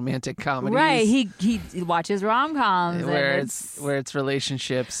like romantic comedies. Right. He watches rom-coms. where and it's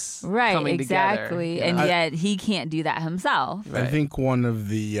relationships right, coming exactly. together. And you know? yet he can't do that himself. I Right. think one of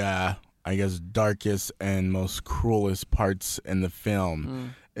the, I guess, darkest and most cruelest parts in the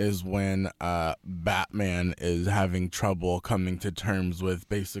film is when Batman is having trouble coming to terms with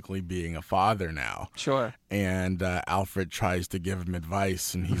basically being a father now. Sure. And Alfred tries to give him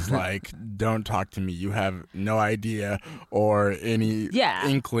advice, and he's like, don't talk to me. You have no idea or any Yeah.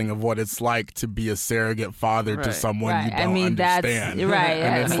 inkling of what it's like to be a surrogate father to Right. someone you Right. don't I mean, understand. that's right.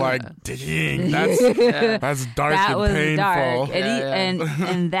 And I it's mean, like, dang, that's, that's dark that and was painful. dark. And, Yeah,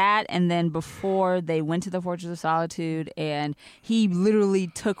 and that, and then before they went to the Fortress of Solitude, and he literally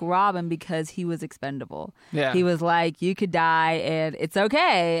took Robin because he was expendable. Yeah. He was like, you could die and it's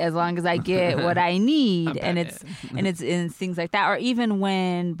okay as long as I get what I need. And it's things like that. Or even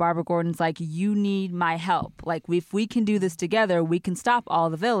when Barbara Gordon's like, you need my help. Like, if we can do this together, we can stop all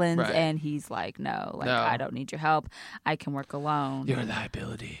the villains. Right. And he's like, no, No. I don't need your help. I can work alone. Your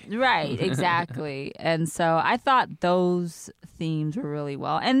liability. Right, exactly. And so I thought those themes were really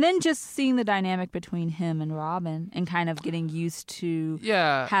well. And then just seeing the dynamic between him and Robin and kind of getting used to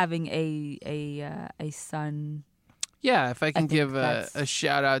Yeah. having a son. Yeah, if I can think give that's- a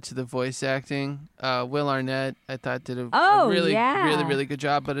shout out to the voice acting, Will Arnett, I thought did a Oh, really, yeah. really, really good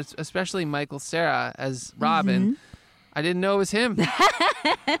job. But it's especially Michael Cera as Robin. Mm-hmm. I didn't know it was him.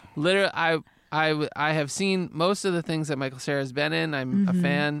 Literally, I have seen most of the things that Michael Cera has been in. I'm a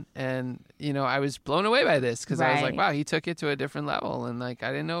fan, and I was blown away by this because I was like, Mm-hmm. Right. wow, he took it to a different level, and like I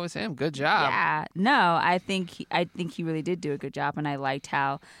didn't know it was him. Good job. Yeah. No, I think he really did do a good job, and I liked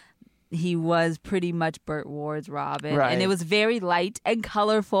how he was pretty much Burt Ward's Robin, Right. and it was very light and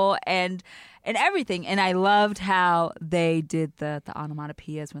colorful and everything. And I loved how they did the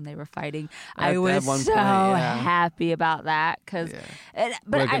onomatopoeias when they were fighting. I At was one so point, yeah. happy about that because, Yeah.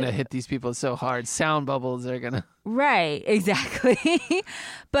 but We're gonna hit these people so hard. Sound bubbles are gonna. Right, exactly.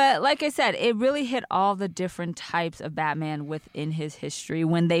 But like I said, it really hit all the different types of Batman within his history.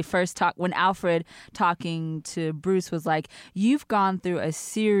 When they first when Alfred talking to Bruce was like, you've gone through a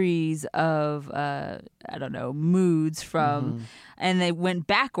series of, moods from, and they went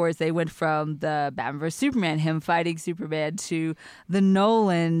backwards. They went from the Batman vs. Superman, him fighting Superman, to the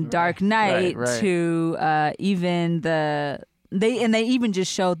Nolan Dark Knight, right. to even the... They even just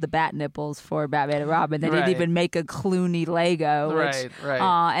showed the bat nipples for Batman and Robin. They Right. didn't even make a Clooney Lego. Which,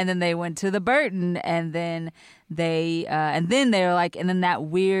 Right. and then they went to the Burton, and then they were like, and then that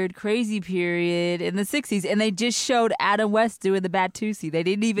weird crazy period in the '60s, and they just showed Adam West doing the Batusi. They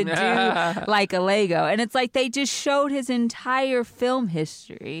didn't even do like a Lego, and it's like they just showed his entire film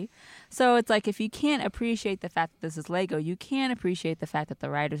history. So it's like, if you can't appreciate the fact that this is Lego, you can't appreciate the fact that the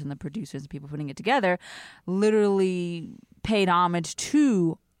writers and the producers and people putting it together literally paid homage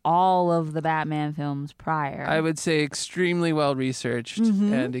to all of the Batman films prior. I would say extremely well researched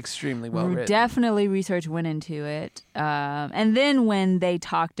and extremely well written. Definitely research went into it. And then when they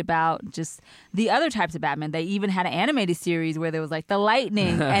talked about just the other types of Batman, they even had an animated series where there was like the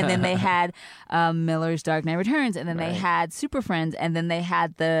Lightning, and then they had Miller's Dark Knight Returns, and then they had Super Friends, and then they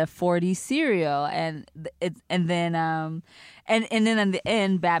had the 4D serial, and then in the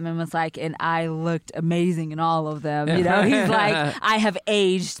end, Batman was like, and I looked amazing in all of them. He's like, I have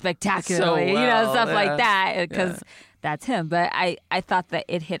aged spectacularly, So well, stuff yeah. like that, because that's him. But I thought that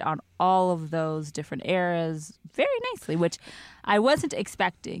it hit on all of those different eras very nicely, which I wasn't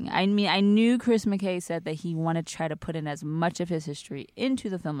expecting. I mean, I knew Chris McKay said that he wanted to try to put in as much of his history into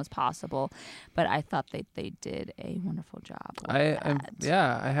the film as possible, but I thought they did a wonderful job with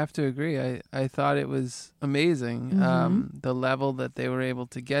that. I have to agree. I thought it was amazing, the level that they were able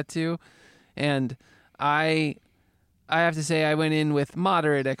to get to, and I I have to say I went in with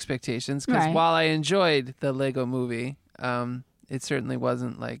moderate expectations because Right. while I enjoyed the Lego movie, it certainly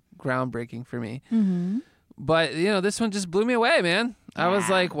wasn't like groundbreaking for me. Mm-hmm. But this one just blew me away, man. I was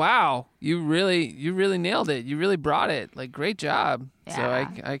Yeah. like, wow, you really nailed it. You really brought it. Like, great job. So Yeah.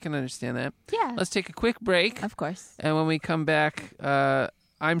 I can understand that. Yeah. Let's take a quick break. Of course. And when we come back,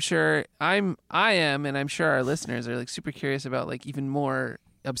 I'm sure I am, and I'm sure our listeners are like super curious about like even more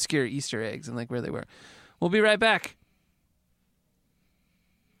obscure Easter eggs and like where they were. We'll be right back.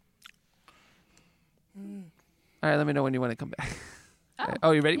 All right, let me know when you want to come back.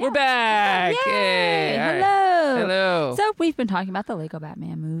 Oh, you ready? We're back. Yay! Yay. All right. Hello. Hello. So we've been talking about the Lego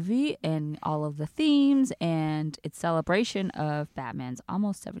Batman movie and all of the themes and its celebration of Batman's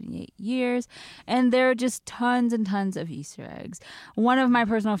almost 78 years. And there are just tons and tons of Easter eggs. One of my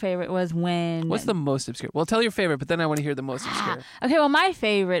personal favorite was when... What's the most obscure? Well, tell your favorite, but then I want to hear the most obscure. Okay, well, my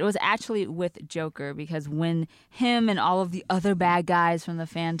favorite was actually with Joker because when him and all of the other bad guys from the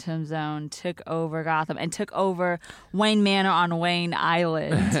Phantom Zone took over Gotham and took over Wayne Manor on Wayne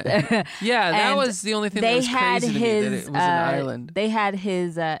Island. Yeah, that And was the only thing that was crazy to me, that it was an island. They had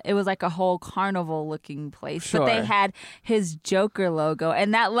his, it was like a whole carnival looking place, Sure. but they had his Joker logo.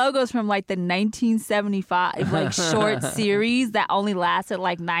 And that logo's from like the 1975 like short series that only lasted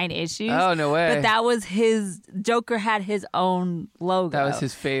like 9 issues. Oh, no way. But that was Joker had his own logo. That was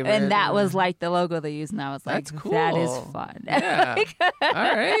his favorite. And that was like the logo they used. And I was like, That's cool. that is fun. Yeah. All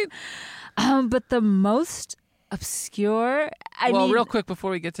right. But the most obscure, I mean, Real quick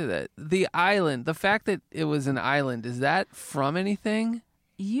before we get to that, the island, the fact that it was an island, is that from anything?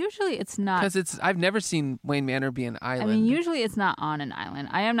 usually it's not. Because I've never seen Wayne Manor be an island. I mean, usually it's not on an island.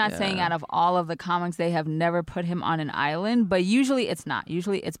 I am not saying Yeah. out of all of the comics they have never put him on an island, but usually it's not.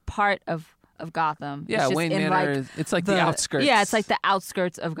 Usually it's part of Gotham. Yeah, It's just Wayne in, Manor like, it's like the outskirts. Yeah, it's like the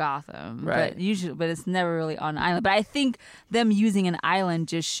outskirts of Gotham. Right. But it's never really on an island. But I think them using an island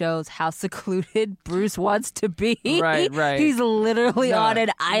just shows how secluded Bruce wants to be. Right, right. He's literally No, on an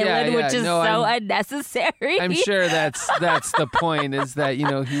island, yeah, which is no, so I'm- unnecessary. I'm sure that's the point, is that he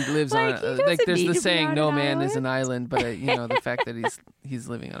lives Like, on he like doesn't there's need the to be saying on no an man is an island, island. but the fact that he's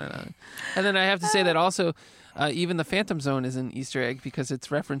living on an island. And then I have to say that also even the Phantom Zone is an Easter egg because it's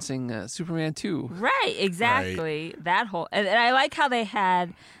referencing Superman 2. Right, exactly. That whole and I like how they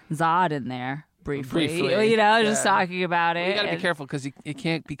had Zod in there briefly. Briefly, Just yeah. talking about it. You got to be and- careful because it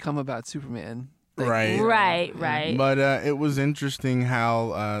can't become about Superman. Like, Right. Right. But it was interesting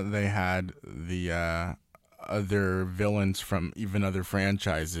how they had the other villains from even other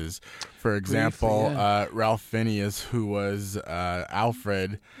franchises. For example, yeah. Ralph Fiennes, who was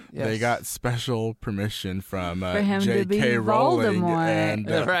Alfred, they Yes. got special permission from For him to J.K. be Rowling, Voldemort.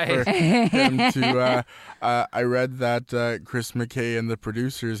 and Right. for him to. I read that Chris McKay and the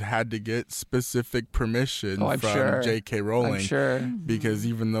producers had to get specific permission Oh, I'm from sure. J.K. Rowling. I'm sure. Because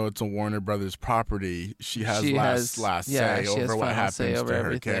even though it's a Warner Brothers property, she has last say she has over what final say happens over to her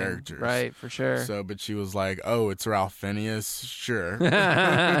everything. characters. Right, for sure. So, but she was like, "Oh, it's Ralph Fiennes, sure."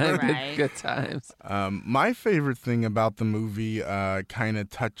 Right. Good times. My favorite thing about the movie, kind of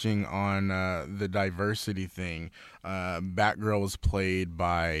touching on the diversity thing, Batgirl was played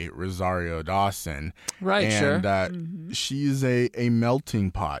by Rosario Dawson. Right, and, sure. she's a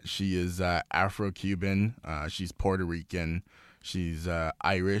melting pot. She is Afro-Cuban. She's Puerto Rican. She's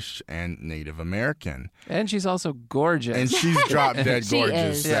Irish and Native American. And she's also gorgeous. And she's drop dead She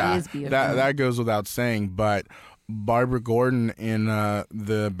gorgeous. is. Yeah. She is beautiful. That goes without saying. But Barbara Gordon in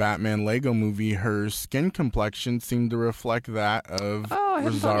the Batman Lego movie, her skin complexion seemed to reflect that of Oh, I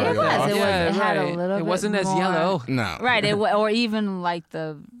hadn't thought Rosario of that. Dawson. It had a right. little It bit wasn't as more- yellow. No. Right, or even like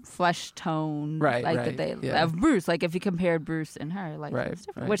the flesh tone, Right, like right, that they yeah. of Bruce. Like if you compared Bruce and her, like Right, it's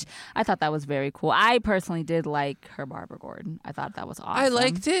different. right. Which I thought that was very cool. I personally did like her Barbara Gordon. I thought that was awesome. I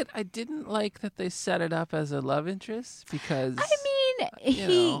liked it. I didn't like that they set it up as a love interest because I mean, you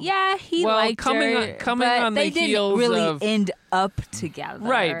know. he Well, liked coming her, on- coming but on the they didn't heels really of- end up together.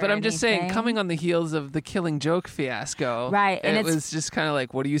 right, but or I'm just saying, anything. coming on the heels of the Killing Joke fiasco, Right, and it it's- was just kind of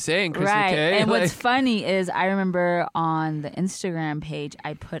like, what are you saying, Chris Right, McKay? and Like, what's funny is I remember on the Instagram page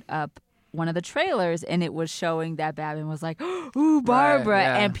I put up one of the trailers and it was showing that Batman was like, "Ooh, Barbara," Right,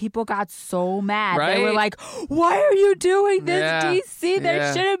 yeah. and people got so mad. They were Right? like, "Why are you doing this, Yeah, DC? They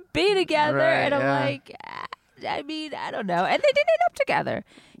yeah. shouldn't be together." Right, and I'm yeah. like, I mean, I don't know. And they didn't end up together.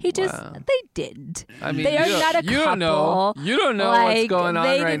 They didn't. I mean, they are you not a you couple. don't know. You don't know what's Like, going on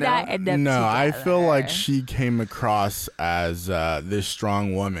they right did now. not end up No, I feel like together. she came across as this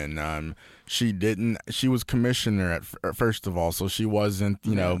strong woman. She was commissioner first of all, so she wasn't,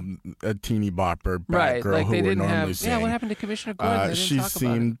 a teeny bopper Right, Batgirl like who they we're didn't normally have. seeing. Yeah, what happened to Commissioner Gordon? They didn't She talk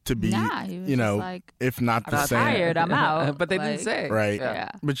seemed to be, Nah, he was just like, if not the I'm same. tired, I'm out. but they didn't Like, say. Right. Yeah.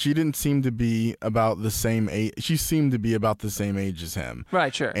 But she didn't seem to be about the same age. She seemed to be about the same age as him.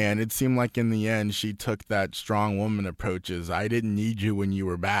 Right, sure. And it seemed like in the end, she took that strong woman approach as, I didn't need you when you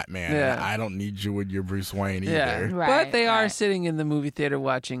were Batman. Yeah. And I don't need you when you're Bruce Wayne Yeah, either. Right, but they are right. sitting in the movie theater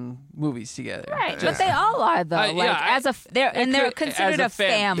watching movies together. Right, Just- but they all are though. They're considered a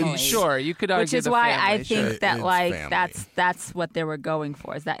family. Sure, you could argue Which is the why family, I think sure. that It's family. that's what they were going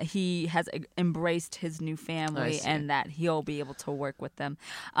for, is that he has embraced his new I family see. and that he'll be able to work with them.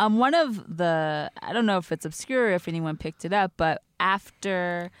 One of the, I don't know if it's obscure if anyone picked it up, but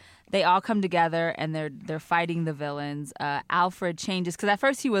after they all come together and they're fighting the villains, Alfred changes, because at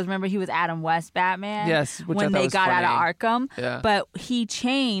first he was Adam West Batman. Yes, which I when thought they was got out of funny. Arkham. Yeah. But he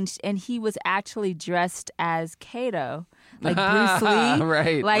changed and he was actually dressed as Kato. Like Bruce Lee.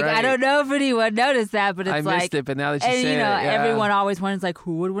 Right, Like, I right. don't know if anyone noticed that, but it's I like. missed it, but now that you and, say you know, it, yeah. everyone always wonders, like,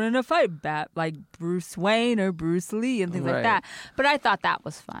 who would win in a fight? Like Bruce Wayne or Bruce Lee and things Right. like that. But I thought that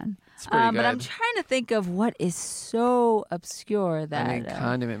was fun. It's pretty But I'm good. trying to think of what is so obscure that. I mean,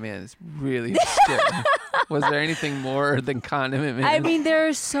 Condiment Man is really obscure. Was there anything more than Condiment Man? I mean, there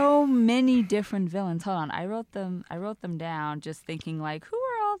are so many different villains. Hold on, I wrote them down, just thinking like, who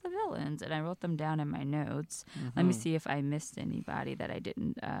are all the villains? And I wrote them down in my notes. Let me see if I missed anybody that I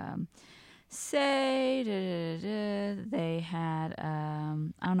didn't say. They had. I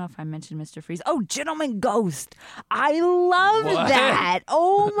don't know if I mentioned Mr. Freeze. Oh, Gentleman Ghost. I love What? that.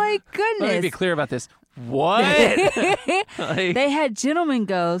 Oh my goodness. Let me be clear about this. What? Like- They had Gentleman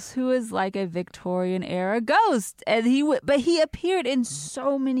Ghost, who is like a Victorian era ghost, and but he appeared in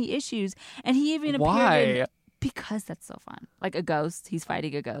so many issues, and he even Why? appeared in, because that's so fun. Like a ghost, he's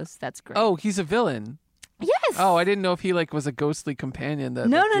fighting a ghost. That's great. Oh, he's a villain. yes. Oh, I didn't know if he was a ghostly companion that.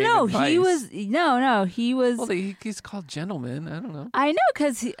 no, that gave no. advice. He was. Well, he's called Gentleman. I don't know. I know,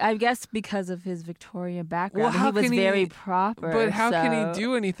 because I guess because of his Victorian background, Well, how he was can he- very proper. But how can so- he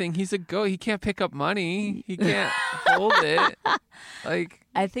do anything? He's a ghost. He can't pick up money. He can't hold it. Like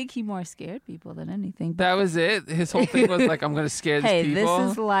I think he more scared people than anything. But that was it. His whole thing was like, I'm going to scare these hey, people.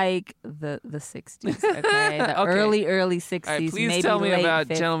 this is like the 60s, okay? The Okay. early 60s, All right, please maybe tell me late about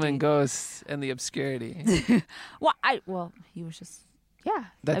 50s. Gentleman Ghosts and the obscurity. Well, he was just, yeah.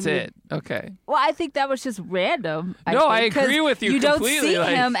 That's I mean, it. Okay. Well, I think that was just random. No, I think, 'cause agree with you You don't completely, see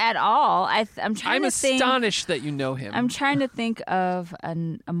like- him at all. I'm trying I'm to think. astonished that you know him. I'm trying to think of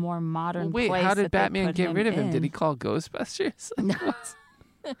a more modern Well, wait, place how did that they Batman put get rid of him? in. Did he call Ghostbusters?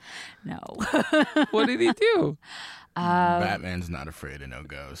 No. What did he do? Batman's not afraid of no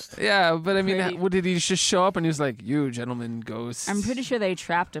ghost. Yeah, but I mean, Pretty- what did he just show up and he was like, "You gentlemen, ghosts"? I'm pretty sure they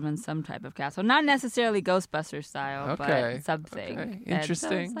trapped him in some type of castle. Not necessarily Ghostbuster style, Okay. but something. Okay. And so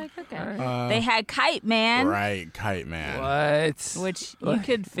Interesting. it's like, okay. All right. They had Kite Man, Right, Kite Man. What? which you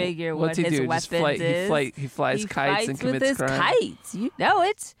could figure What's what he his do? Just weapons fly, is. He flies He kites fights and with commits his crime. kites. You know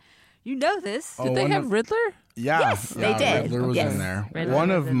it. You know this. Oh, Did they one have of- Riddler? Yeah, Yes, they yeah, did. Riddler was Yes, in there. Riddler One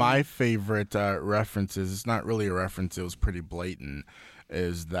was of in my there. favorite references, it's not really a reference, it was pretty blatant,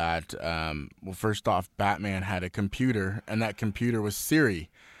 is that, well, first off, Batman had a computer, and that computer was Siri.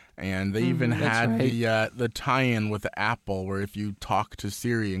 And they even that's had right. the tie-in with Apple, where if you talk to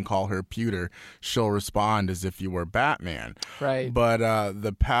Siri and call her pewter, she'll respond as if you were Batman. Right. But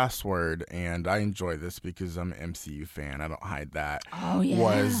the password, and I enjoy this because I'm an MCU fan, I don't hide that, Oh, yeah.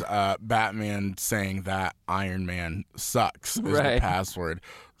 was Batman saying that Iron Man sucks is Right. the password,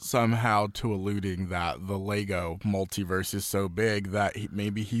 somehow to alluding that the Lego multiverse is so big that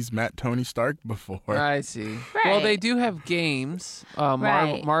maybe he's met Tony Stark before. I see. Right. Well, they do have games,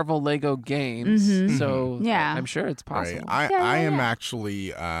 Right. Marvel Lego games, so Yeah. I'm sure it's Right. possible. I am yeah.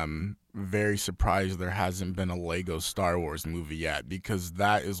 actually very surprised there hasn't been a Lego Star Wars movie yet, because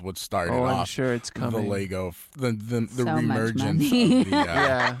that is what started Oh, I'm off sure it's coming. the Lego, the So much reemergence money. of the,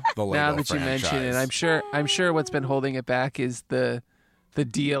 Yeah. the Lego Now that you franchise. mention it, I'm sure what's been holding it back is the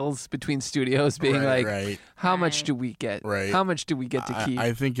deals between studios being Right, like, right. how much Right. do we get? Right. How much do we get to keep?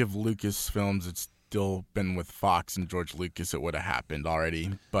 I think if Lucasfilms had still been with Fox and George Lucas, it would have happened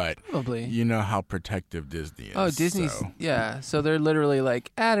already. But Probably. you know how protective Disney is. Oh, Disney's so- yeah. So they're literally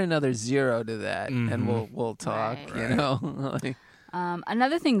like, add another zero to that, and we'll talk. Right. You know. Like,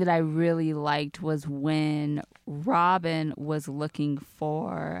 Another thing that I really liked was when Robin was looking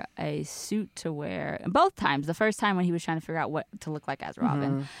for a suit to wear. And both times, the first time when he was trying to figure out what to look like as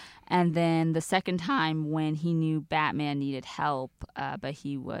Robin, And then the second time when he knew Batman needed help, but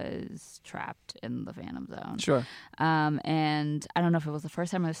he was trapped in the Phantom Zone. Sure. And I don't know if it was the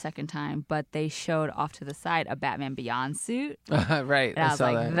first time or the second time, but they showed off to the side a Batman Beyond suit. Right. And I was saw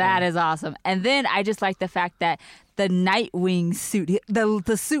like, that. that is awesome. And then I just like the fact that the Nightwing suit,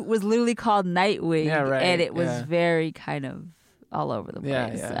 the suit was literally called Nightwing. Yeah, right. And it was Yeah. very kind of all over the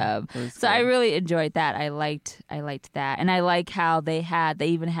place. Yeah. It was So I good. really enjoyed that. I liked that. And I like how they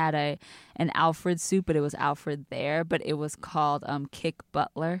even had an Alfred suit, but it was Alfred there, but it was called Kick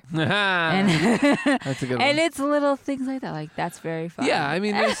Butler. And That's a good one. and it's little things like that. Like that's very fun. Yeah, I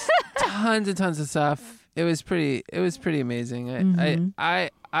mean, there's tons and tons of stuff. It was pretty amazing.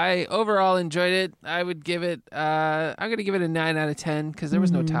 I overall enjoyed it. I would give it. I'm gonna give it a 9 out of 10 because there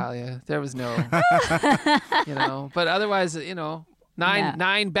was no Talia. There was no, But otherwise, nine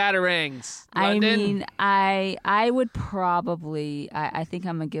batarangs. London. I mean, I would probably. I think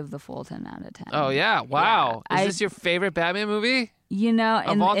I'm gonna give the full 10 out of 10. Oh yeah! Wow. Yeah, Is this your favorite Batman movie? in all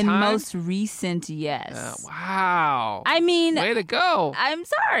time? most recent, yes. Wow. I mean, Way to go. I'm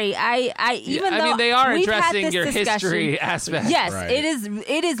sorry. Even though they are we've had addressing this your discussion- history aspect. Yes, Right.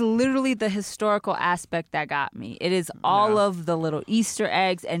 it is literally the historical aspect that got me. It is all of the little Easter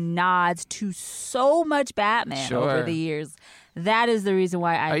eggs and nods to so much Batman over Sure. the years. That is the reason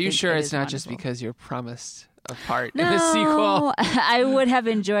why I Are you think sure it it's is not just wonderful. because you're promised a part No, in the sequel? I would have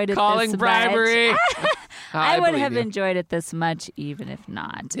enjoyed it Calling this bribery. much. I would believe have you. enjoyed it this much even if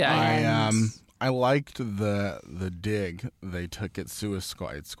not. Yeah. And I liked the dig they took at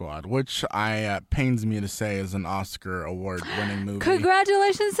Suicide Squad, which pains me to say is an Oscar award winning movie.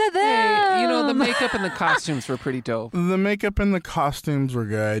 congratulations to them. Hey, the makeup and the costumes were pretty dope. The makeup and the costumes were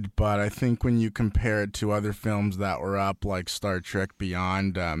good, but I think when you compare it to other films that were up, like Star Trek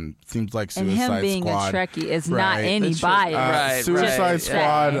Beyond, seems like and Suicide him being Squad. a Trekkie is not Right. any That's true. bias. Right, Suicide right,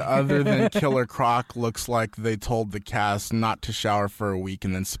 Squad, yeah. other than Killer Croc, looks like they told the cast not to shower for a week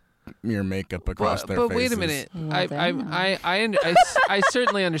and then smear makeup across their But faces. wait a minute. Well, damn. I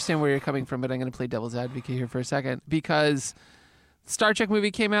certainly understand where you're coming from, but I'm going to play devil's advocate here for a second because Star Trek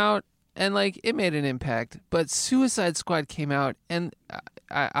movie came out and it made an impact, but Suicide Squad came out and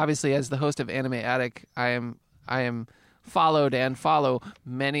obviously as the host of Anime Attic, I am followed and follow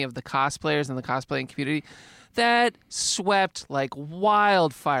many of the cosplayers in the cosplaying community. That swept like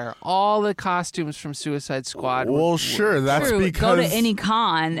wildfire. All the costumes from Suicide Squad. Well, sure, that's True. because Go to any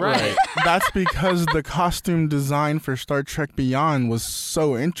con. Right. That's because the costume design for Star Trek Beyond was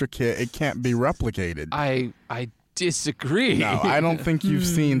so intricate it can't be replicated. I disagree. No, I don't think you've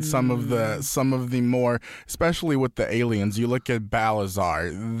seen some of the more, especially with the aliens. You look at Balazar,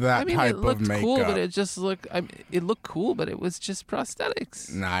 that I mean, type it looked of makeup. cool, but it just looked. It looked cool, but it was just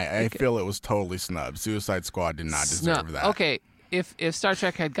prosthetics. Nah, I feel it was totally snubbed. Suicide Squad did not deserve that. Okay, if Star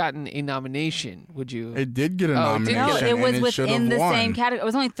Trek had gotten a nomination, would you? It did get a Oh, it did nomination. No, get it was and it should within have the won. same category. It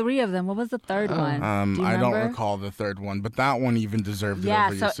was only 3 of them. What was the third one? Do you I don't remember? recall the third one, but that one even deserved it Yeah,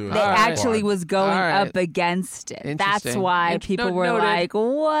 over so your they Suicide actually Squad. was going All right. up against it. That's Interesting. why people were Noted. like,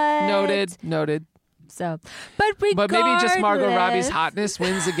 "What?" Noted. So, but regardless, But maybe just Margot Robbie's hotness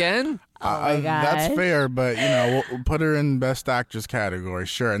wins again. my That's gosh. fair, but we'll put her in Best Actress category,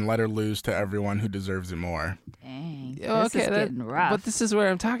 sure, and let her lose to everyone who deserves it more. Dang, Oh, this is getting rough. But this is where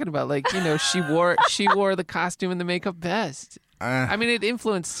I'm talking about. She wore the costume and the makeup best. I mean, it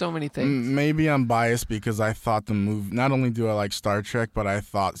influenced so many things. Maybe I'm biased because I thought the movie. Not only do I like Star Trek, but I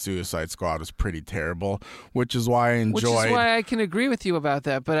thought Suicide Squad was pretty terrible, which is why I enjoyed. Which is why I can agree with you about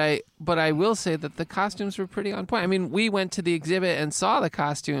that. But I will say that the costumes were pretty on point. I mean, we went to the exhibit and saw the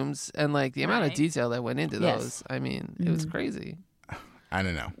costumes and the amount of Right. detail that went into Yes. those. I mean, it was crazy. I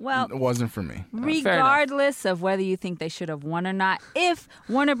don't know. Well- it wasn't for me. regardless of whether you think they should have won or not, if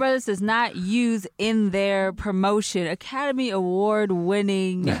Warner Brothers does not use in their promotion Academy Award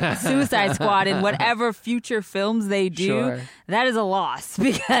winning Suicide Squad in whatever future films they do, Sure. that is a loss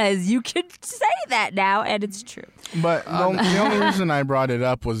because you can say that now and it's true. But the only reason I brought it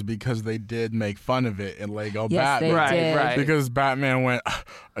up was because they did make fun of it in Lego Yes, they Batman. did. Right. Because Batman went,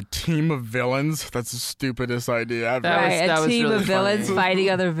 a team of villains? That's the stupidest idea ever. That was- Right, a team really of villains funny. fighting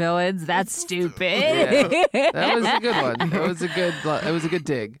other villains. That's stupid. That was a good one. It was a good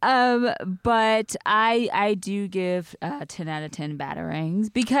dig. But I do give 10 out of 10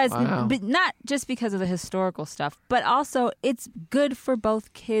 batarangs because Wow. but not just because of the historical stuff, but also it's good for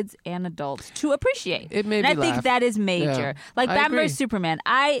both kids and adults to appreciate. It made and me I think laugh. that is major. Yeah. Like I Batman agree. vs Superman,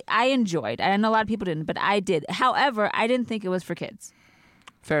 I enjoyed. I know a lot of people didn't, but I did. However, I didn't think it was for kids.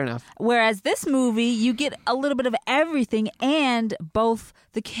 Fair enough. Whereas this movie, you get a little bit of everything, and both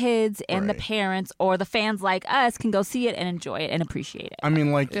the kids and the Right. parents or the fans like us can go see it and enjoy it and appreciate it. I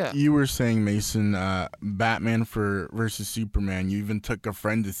mean, like Yeah. you were saying, Mason, Batman versus Superman, you even took a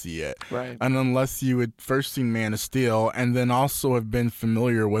friend to see it. Right. And unless you had first seen Man of Steel and then also have been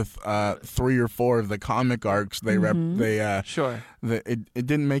familiar with 3 or 4 of the comic arcs, Sure. it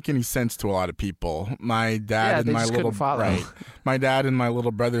didn't make any sense to a lot of people. My dad Yeah, and they my just little couldn't follow. right, my dad and my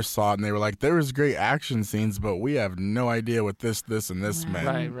little brother saw it, and they were like, "There was great action scenes, but we have no idea what this, and this meant."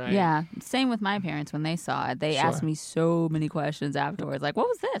 Right. Yeah, same with my parents when they saw it. They Sure. asked me so many questions afterwards, like, "What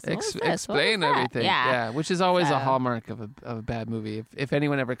was this? What was this? What was Explain that?" everything. Yeah. Which is always a So- hallmark of a bad movie. If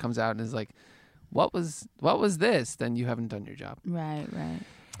anyone ever comes out and is like, what was this? Then you haven't done your job. Right.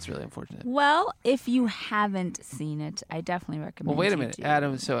 It's really unfortunate. Well, if you haven't seen it, I definitely recommend. Well, wait a you minute, to.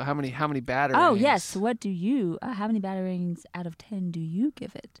 Adam. So how many batteries? Oh yes. What do you? How many batterings out of 10 do you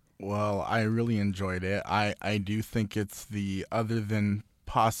give it? Well, I really enjoyed it. I do think it's other than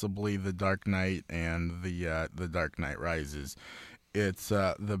possibly The Dark Knight and the Dark Knight Rises, it's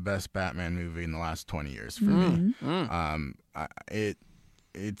the best Batman movie in the last 20 years for me.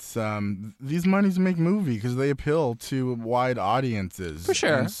 It's these movies make movie because they appeal to wide audiences. For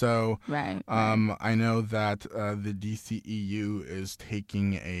sure. And so Right. I know that the DCEU is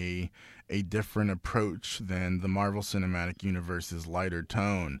taking a different approach than the Marvel Cinematic Universe's lighter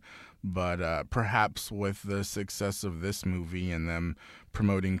tone. But perhaps with the success of this movie and them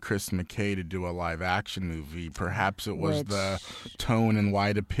promoting Chris McKay to do a live action movie, perhaps it was the tone and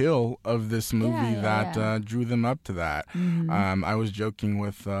wide appeal of this movie that drew them up to that. I was joking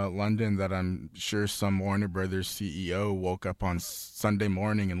with London that I'm sure some Warner Brothers CEO woke up on Sunday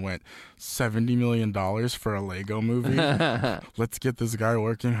morning and went, $70 million for a Lego movie? Let's get this guy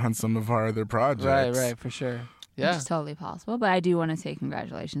working on some of our other projects. Right, for sure. Which Yeah. is totally possible. But I do want to say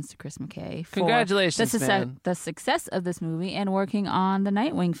congratulations to Chris McKay for Congratulations, man. the success of this movie and working on the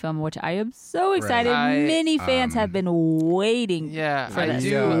Nightwing film, which I am so excited. I- Many fans have been waiting. Yeah, for I this.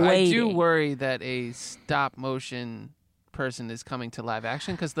 do. I do Waiting. worry that a stop motion person is coming to live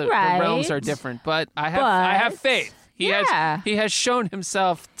action because the Right. realms are different. But I have But- faith. He Yeah. has shown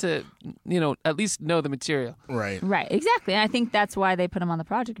himself to at least know the material. Right. Right, exactly. And I think that's why they put him on the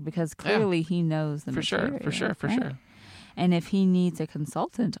project, because clearly he knows the For sure, material. for sure, for right? sure. And if he needs a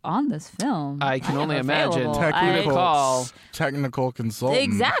consultant on this film, I can am only imagine. available. Technical, call. technical consultant.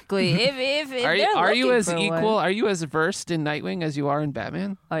 Exactly. If Are you, they're are you looking as for equal? one- Are you as versed in Nightwing as you are in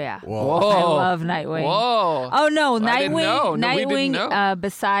Batman? Oh yeah. Whoa. Whoa! I love Nightwing. Whoa! Oh no, I didn't Nightwing. know. No, we didn't know.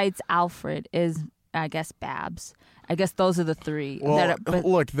 Besides Alfred is, I guess, Babs. I guess those are the three. Well, that are, but,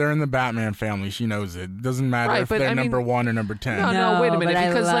 look, they're in the Batman family. She knows it. Doesn't matter Right, if but they're I mean- number 1 or number 10. No, wait a No, minute. but I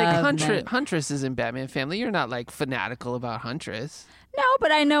Because love Huntress is in Batman Family. You're not like fanatical about Huntress. no,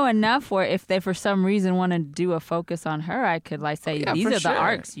 but I know enough where if they for some reason want to do a focus on her, I could like say Yeah, these for are sure. the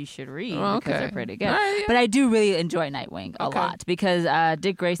arcs you should read Oh, because okay. they're pretty good. All right, yeah. But I do really enjoy Nightwing a Okay. lot because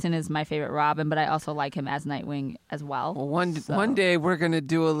Dick Grayson is my favorite Robin, but I also like him as Nightwing as well. Well, one So- day we're gonna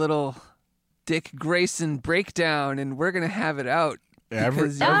do a little Dick Grayson breakdown, and we're gonna have it out.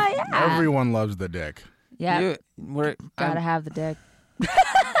 because yeah. Everyone loves the Dick. Yeah, we're gotta have the Dick.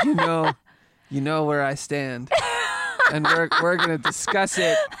 you know where I stand, and we're gonna discuss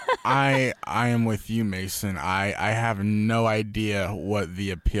it. I am with you, Mason. I have no idea what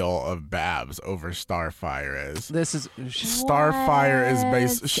the appeal of Babs over Starfire is. This is. Starfire is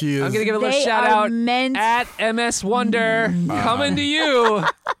based. She is. I'm gonna give a little They shout are out meant- at MS Wonder, coming to you,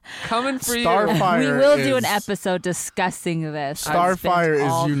 coming for you. Starfire. We will do an is- episode discussing this. I've spent Starfire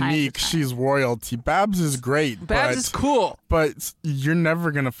all is kinds of unique. time. She's royalty. Babs is great. Babs but, is cool. But you're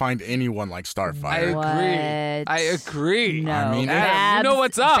never gonna find anyone like Starfire. I agree. What? I agree. No, I mean, Adam, you know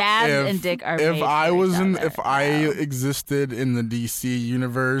what's up. Babs If- and Dick are if made I for was each in, other. if I Yeah. existed in the DC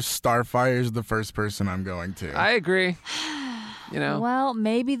universe, Starfire is the first person I'm going to. I agree. Well,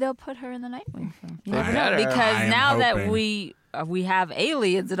 maybe they'll put her in the Nightwing film. You They never know, better. because I am now that hoping. we have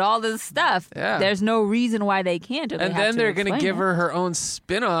aliens and all this stuff, Yeah. there's no reason why they can't. Or they And have then to they're gonna explain give it. her own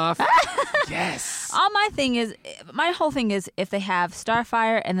spin-off. Yes. All my whole thing is if they have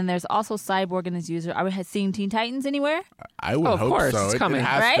Starfire and then there's also Cyborg in this user, are we seeing Teen Titans anywhere? I would Of hope course, so. it's It coming.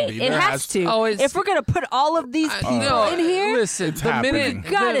 has Right? to be. It There has to. Oh, it's- if we're gonna put all of these people No, in here, listen. It's the minute happening.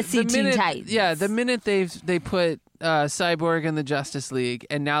 Gotta the see Teen minute, Titans. Yeah, the minute they put Cyborg in the Justice League,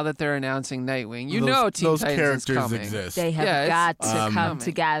 and now that they're announcing Nightwing, you know Teen those Titans characters is coming. exist. they have Yeah, got it's to come coming.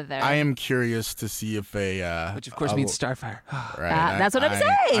 together. I am curious to see if Which of course means Starfire. Right. That's what I'm I'm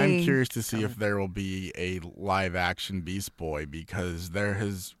saying. curious to see if there will be a live action Beast Boy because there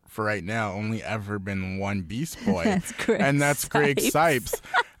has for right now only ever been one Beast Boy, That's Greg and that's Greg Sipes.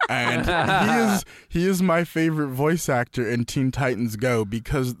 And he is my favorite voice actor in Teen Titans Go,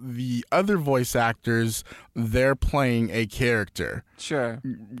 because the other voice actors, they're playing a character. Sure.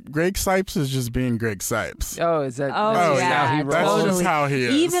 Greg Sipes is just being Greg Sipes. Oh, is that? Oh, that's yeah, how he rolls? That's totally. just how he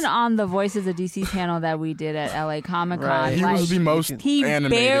is. Even on the Voices of DC panel that we did at LA Comic Con, Right. He was the most he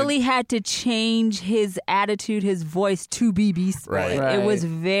animated. barely had to change his attitude, his voice to be Beast Boy. Right. Right. It was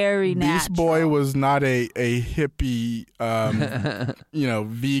very natural. Beast Boy was not a hippie,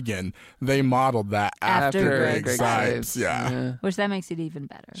 vegan. They modeled that after Greg Sipes. Yeah. Which that makes it even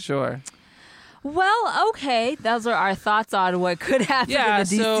better. Sure. Well, okay, those are our thoughts on what could happen Yeah, in the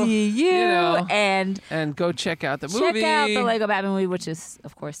so, DCEU, And go check out the check movie. out the Lego Batman movie, which is,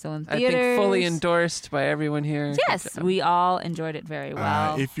 of course, still in I theaters. think fully endorsed by everyone here. Yes, we all enjoyed it very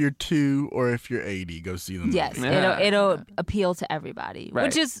well. If you're 2 or if you're 80, go see the movie. Yes, Yeah. it'll appeal to everybody, Right.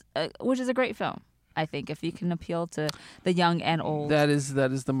 which is a great film. I think if you can appeal to the young and old. That is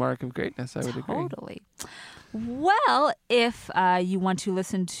the mark of greatness. I would agree. Totally. Well, if you want to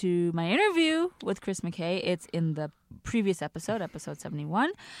listen to my interview with Chris McKay, it's in the previous episode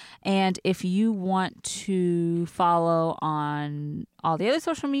 71. And if you want to follow on all the other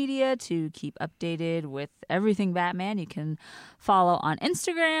social media to keep updated with everything Batman, you can follow on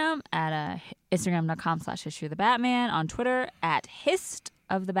Instagram at Instagram.com/HistoryOfTheBatman, on Twitter at Hist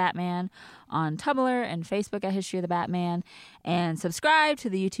of the Batman, on Tumblr and Facebook at History of the Batman, and subscribe to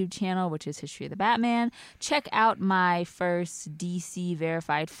the YouTube channel, which is History of the Batman. Check out my first DC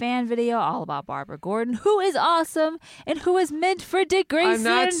verified fan video all about Barbara Gordon, who is awesome and who is meant for Dick Grayson. I'm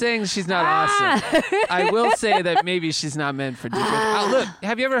not saying she's not awesome. I will say that maybe she's not meant for Dick Grayson. Look,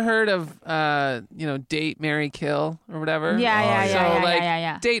 have you ever heard of Date, Marry, Kill or whatever?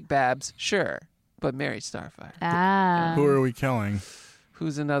 Yeah. Date Babs, sure, but marry Starfire. Who are we killing?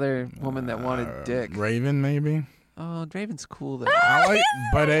 Who's another woman that wanted Dick? Raven, maybe? Oh, Raven's cool though. I like,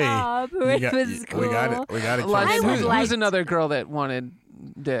 but hey, Stop, Raven's we got cool. it. We got to kill Like, I would someone. like- who's another girl that wanted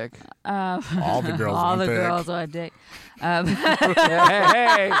Dick? All the girls all want the Dick. girls want Dick.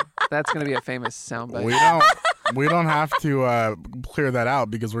 hey, that's gonna be a famous soundbite. We don't have to clear that out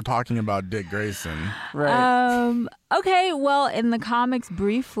because we're talking about Dick Grayson. Right. Okay, well, in the comics,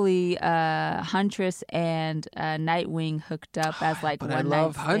 briefly, Huntress and Nightwing hooked up as like But one I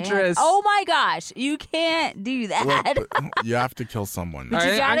love night stand. Huntress. Oh my gosh, you can't do that. Look, but you have to kill someone. But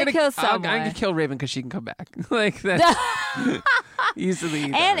you All gotta I'm kill I'm someone. gonna kill Raven because she can come back. Like that. Easily.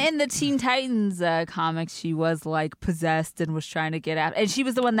 And done. in the Teen Titans comics, she was like possessed and was trying to get out, and she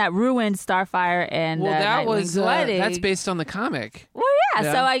was the one that ruined Starfire and well, that Nightwing's was wedding. that's based on the comic. Well, yeah,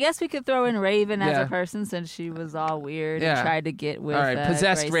 Yeah. so I guess we could throw in Raven as Yeah. a person since she was all weird Yeah. and tried to get with All right,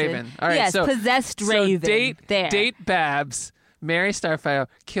 possessed Grayson. Raven. All right, yes, so possessed so Raven. date Babs, marry Starfire,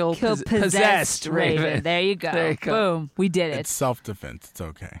 kill Possessed Raven. There you go. There you go. Boom. We did it. It's self-defense. It's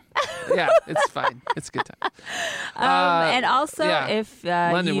okay. Yeah, it's fine. It's a good time. And also, yeah. if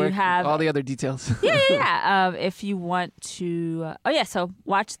London, you where- have all the other details. yeah. If you want to, so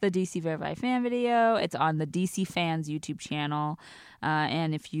watch the DC Verified fan video. It's on the DC Fans YouTube channel.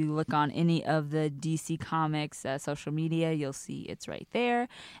 And if you look on any of the DC Comics social media, you'll see it's right there.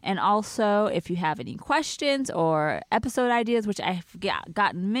 And also, if you have any questions or episode ideas, which I've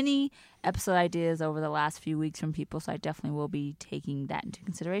gotten many episode ideas over the last few weeks from people, so I definitely will be taking that into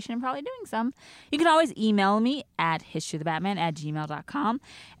consideration and probably doing some. You can always email me at historyofthebatman@gmail.com.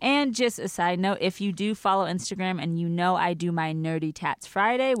 And just a side note, if you do follow Instagram and you know I do my Nerdy Tats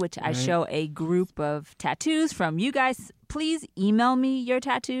Friday, which I show a group of tattoos from you guys, please email me your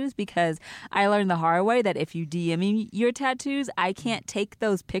tattoos, because I learned the hard way that if you DM me your tattoos, I can't take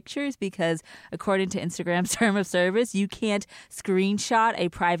those pictures because according to Instagram's term of service, you can't screenshot a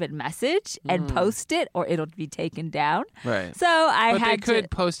private message and post it or it'll be taken down. Right. So I But had they could to...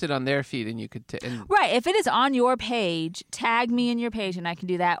 post it on their feed, and you could. Right. If it is on your page, tag me in your page and I can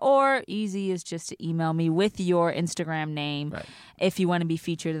do that. Or easy is just to email me with your Instagram name Right. if you want to be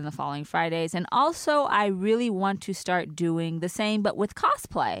featured in the following Fridays. And also, I really want to start doing the same, but with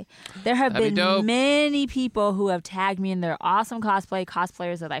cosplay. There have That'd be been dope. many people who have tagged me in their awesome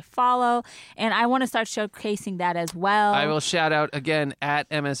cosplayers that I follow. And I want to start showcasing that as well. I will shout out again at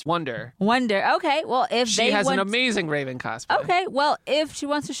MS Wonder. Wonder. Okay. Well, if She they has want... an amazing Raven cosplay. Okay, well, if she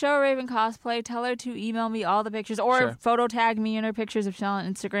wants to show a Raven cosplay, tell her to email me all the pictures or Sure. photo tag me in her pictures if she's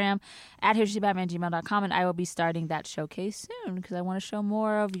on Instagram at historybatman@gmail.com, and I will be starting that showcase soon because I want to show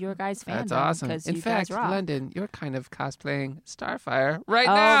more of your guys' fandom. That's awesome. Because In you fact, guys rock. London, you're kind of cosplaying Starfire right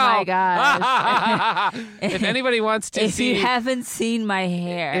Oh now. my gosh. If anybody wants to If see, you haven't seen my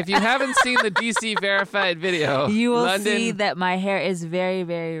hair, if you haven't seen the DC verified video, you will London, see that my hair is very,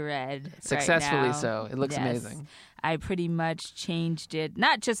 very red. successfully right now. so. It looks Yes. amazing. I pretty much changed it,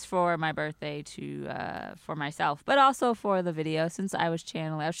 not just for my birthday to for myself, but also for the video. Since I was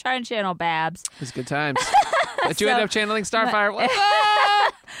trying to channel Babs. It was good times. But you So- ended up channeling Starfire.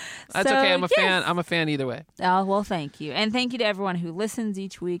 That's So, okay. I'm a fan. yes. I'm a fan either way. Oh, well, thank you. And thank you to everyone who listens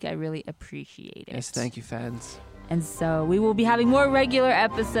each week. I really appreciate it. Yes, thank you, fans. And so we will be having more regular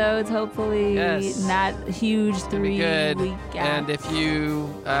episodes, hopefully. Yes. Not huge It'll be good. 3-week And gaps.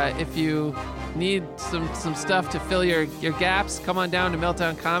 if you need some stuff to fill your gaps, come on down to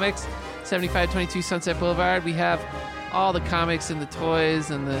Meltdown Comics, 7522 Sunset Boulevard. We have all the comics and the toys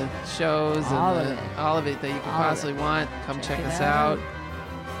and the shows All and of it. all of it that you can All of possibly want. Come check it us out. out.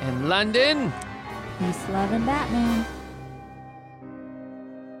 In London. Peace, love, and Batman.